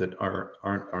dealing with that aren't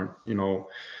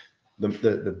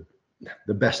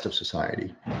the best of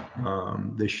society,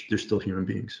 they're still human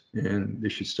beings, and they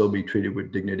should still be treated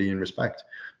with dignity and respect,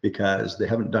 because they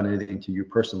haven't done anything to you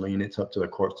personally, and it's up to the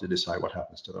courts to decide what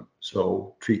happens to them.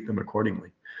 So treat them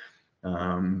accordingly,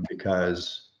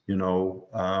 because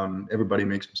everybody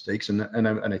makes mistakes, and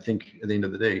I think at the end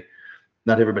of the day,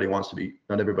 not everybody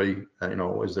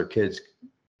as their kids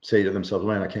say to themselves,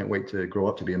 man, I can't wait to grow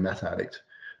up to be a meth addict.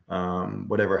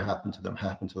 Whatever happened to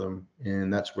them,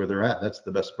 and that's where they're at. That's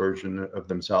the best version of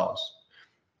themselves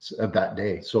of that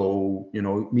day. So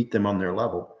meet them on their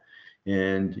level,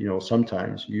 and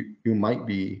sometimes you might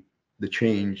be the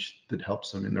change that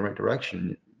helps them in the right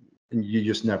direction, and you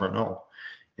just never know.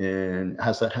 And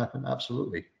has that happened?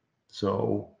 Absolutely.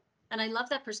 So And I love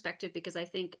that perspective, because I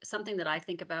think something that I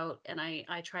think about, and I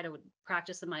try to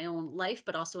practice in my own life,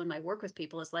 but also in my work with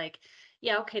people, is like,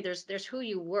 yeah, okay, there's who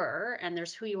you were, and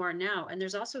there's who you are now, and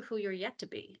there's also who you're yet to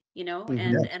be,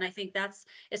 Mhm. and I think that's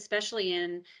especially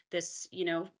in this,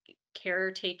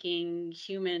 caretaking,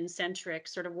 human centric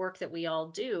sort of work that we all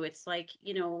do. It's like,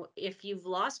 if you've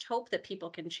lost hope that people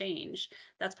can change,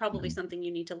 that's probably something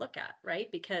you need to look at, right?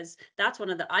 Because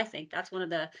I think that's one of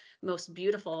the most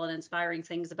beautiful and inspiring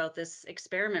things about this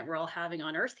experiment we're all having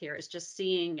on Earth here, is just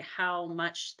seeing how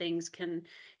much things can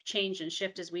change and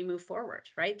shift as we move forward,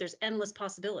 right? There's endless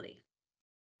possibility.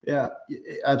 yeah,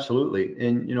 absolutely.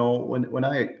 And when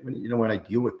I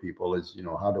deal with people, is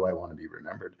how do I want to be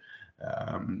remembered?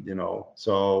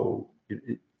 So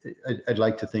I'd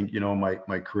like to think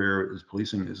my career as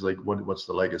policing is like, what's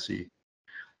the legacy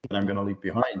that I'm going to leave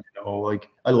behind? Like,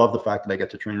 I love the fact that I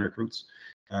get to train recruits.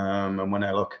 And when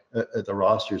I look at the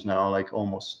rosters now, like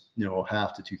almost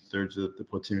half to 2/3 of the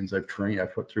platoons I've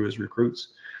put through as recruits.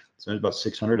 So there's about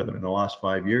 600 of them in the last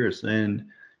 5 years, and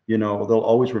they'll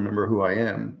always remember who I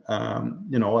am.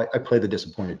 I play the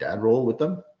disappointed dad role with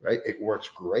them, right? It works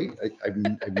great. I've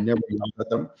never yelled at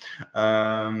them,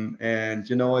 and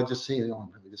I just say,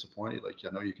 I'm really disappointed. Like, I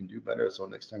know you can do better, so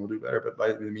next time we'll do better.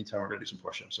 But in the meantime, we're gonna do some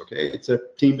push-ups. Okay, it's a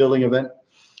team building event,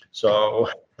 so.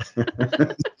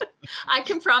 I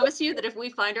can promise you that if we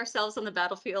find ourselves on the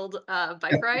battlefield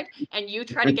bike ride, and you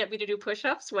try to get me to do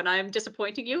push-ups when I'm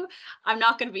disappointing you, I'm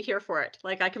not going to be here for it.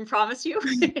 Like, I can promise you.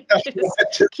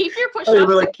 Just keep your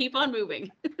push-ups and keep on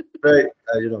moving. Right.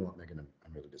 You know what, Megan?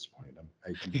 I'm really disappointed.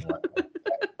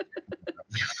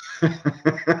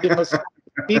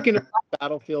 Speaking of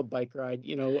battlefield bike ride,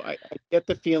 I get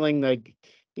the feeling like,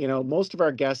 most of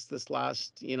our guests this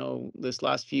last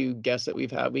few guests that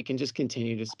we've had, we can just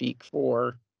continue to speak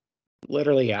for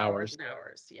literally hours. And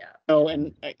hours. Yeah.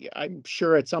 And I'm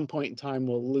sure at some point in time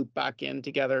we'll loop back in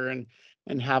together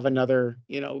and have another,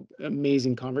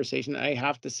 amazing conversation. I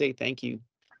have to say thank you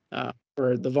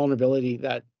for the vulnerability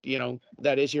that,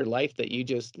 that is your life, that you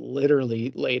just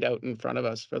literally laid out in front of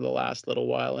us for the last little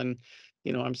while. And,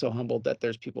 I'm so humbled that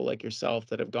there's people like yourself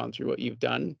that have gone through what you've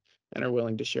done and are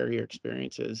willing to share your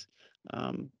experiences.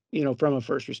 From a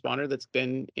first responder that's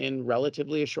been in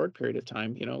relatively a short period of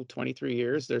time, 23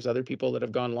 years. There's other people that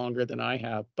have gone longer than I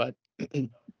have, but when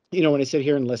I sit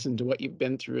here and listen to what you've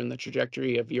been through and the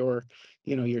trajectory of your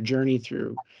journey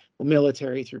through the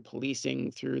military, through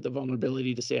policing, through the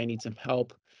vulnerability to say I need some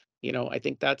help, I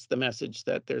think that's the message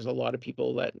that there's a lot of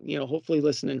people that, hopefully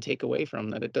listen and take away from,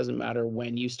 that it doesn't matter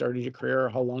when you started your career or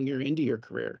how long you're into your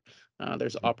career.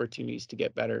 There's opportunities to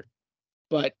get better.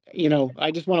 But,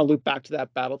 I just want to loop back to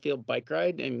that battlefield bike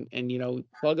ride and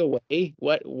plug away.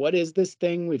 What is this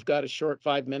thing? We've got a short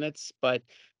 5 minutes, but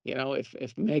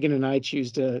if Megan and I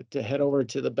choose to head over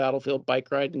to the battlefield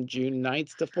bike ride in June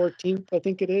 9th to 14th, I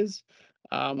think it is.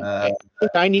 Uh, I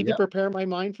think I need to yeah. prepare my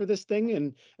mind for this thing,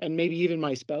 and maybe even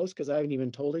my spouse, because I haven't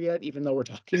even told her yet, even though we're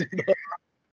talking about.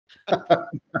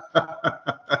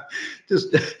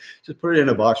 just put it in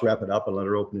a box, wrap it up, and let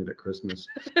her open it at Christmas.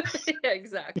 Yeah,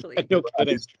 exactly. No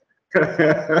kidding. It's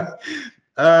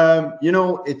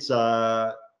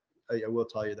I will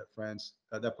tell you that France,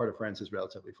 that part of France is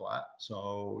relatively flat,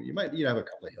 so you have a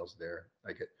couple of hills there.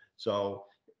 So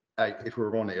if we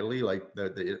were going to Italy, like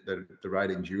the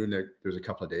ride in June, there's a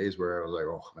couple of days where I was like,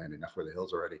 oh man, enough with the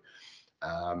hills already.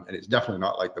 And it's definitely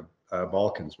not like the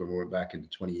Balkans when we went back into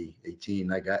 2018.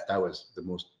 That was the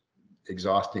most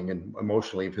exhausting and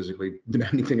emotionally and physically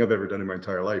demanding thing I've ever done in my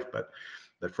entire life. But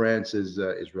France is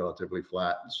relatively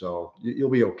flat, so you'll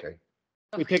be okay.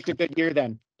 We picked a good year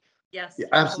then. Yes. Yeah,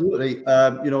 absolutely.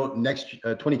 Next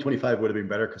 2025 would have been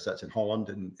better because that's in Holland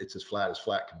and it's as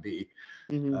flat can be.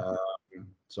 Mhm.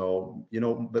 So,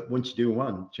 but once you do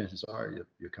one, chances are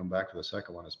you come back for the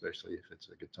second one, especially if it's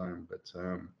a good time. But,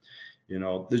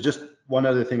 there's just one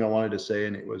other thing I wanted to say,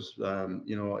 and it was,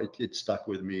 it stuck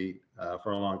with me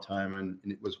for a long time. And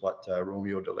it was what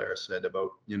Romeo Dallaire said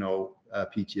about,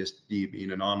 PTSD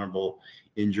being an honorable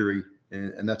injury.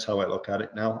 And that's how I look at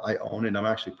it now. I own it. I'm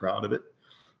actually proud of it.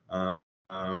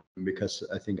 Because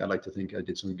I'd like to think I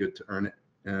did some good to earn it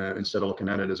instead of looking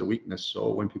at it as a weakness. So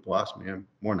when people ask me, I'm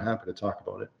more than happy to talk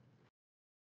about it.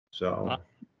 So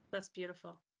that's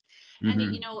beautiful.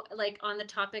 mhm. And like on the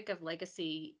topic of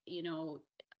legacy,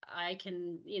 I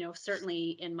can,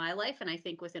 certainly in my life, and I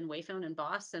think within Wayfound and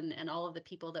Boss and all of the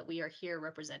people that we are here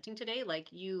representing today, like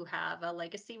you have a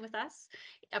legacy with us.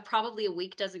 Probably a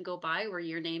week doesn't go by where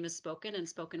your name is spoken and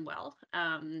spoken well.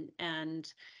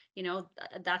 And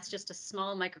that's just a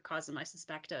small microcosm, I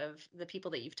suspect, of the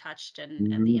people that you've touched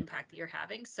and the impact that you're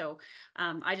having. So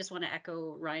I just want to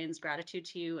echo Ryan's gratitude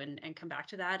to you and come back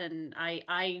to that. And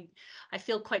I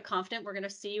feel quite confident we're going to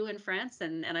see you in France,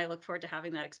 and I look forward to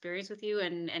having that experience with you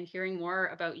and hearing more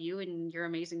about you and your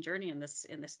amazing journey in this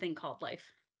thing called life.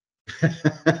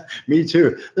 Me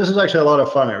too. This is actually a lot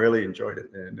of fun. I really enjoyed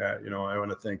it, and I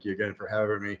want to thank you again for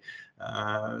having me.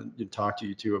 Talk to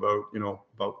you too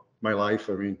about my life.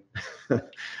 I mean,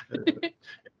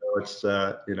 it's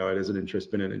it is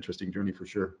been an interesting journey for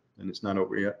sure, and it's not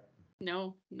over yet.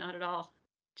 No, not at all.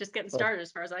 Just getting started,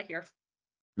 as far as I hear.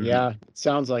 Yeah, it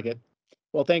sounds like it.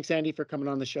 Well, thanks, Andy, for coming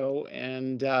on the show,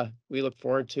 and we look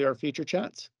forward to our future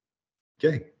chats.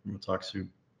 Okay, we'll talk soon.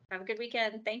 Have a good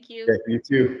weekend. Thank you. Okay, you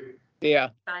too. Yeah.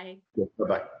 Bye. Yeah,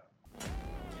 bye-bye.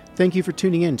 Thank you for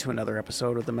tuning in to another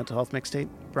episode of the Mental Health Mixtape,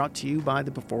 brought to you by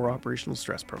the Before Operational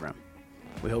Stress Program.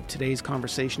 We hope today's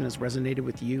conversation has resonated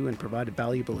with you and provided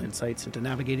valuable insights into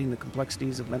navigating the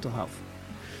complexities of mental health.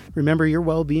 Remember, your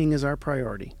well-being is our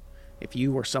priority. If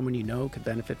you or someone you know could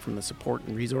benefit from the support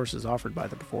and resources offered by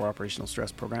the Before Operational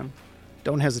Stress Program,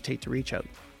 don't hesitate to reach out.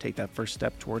 Take that first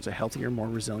step towards a healthier, more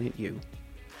resilient you.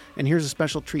 And here's a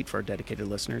special treat for our dedicated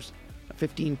listeners. A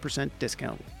 15%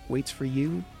 discount waits for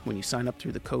you when you sign up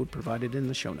through the code provided in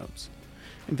the show notes.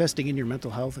 Investing in your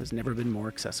mental health has never been more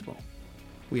accessible.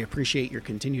 We appreciate your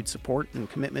continued support and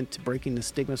commitment to breaking the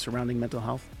stigma surrounding mental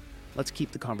health. Let's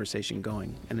keep the conversation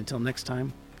going. And until next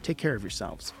time, take care of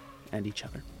yourselves and each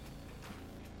other.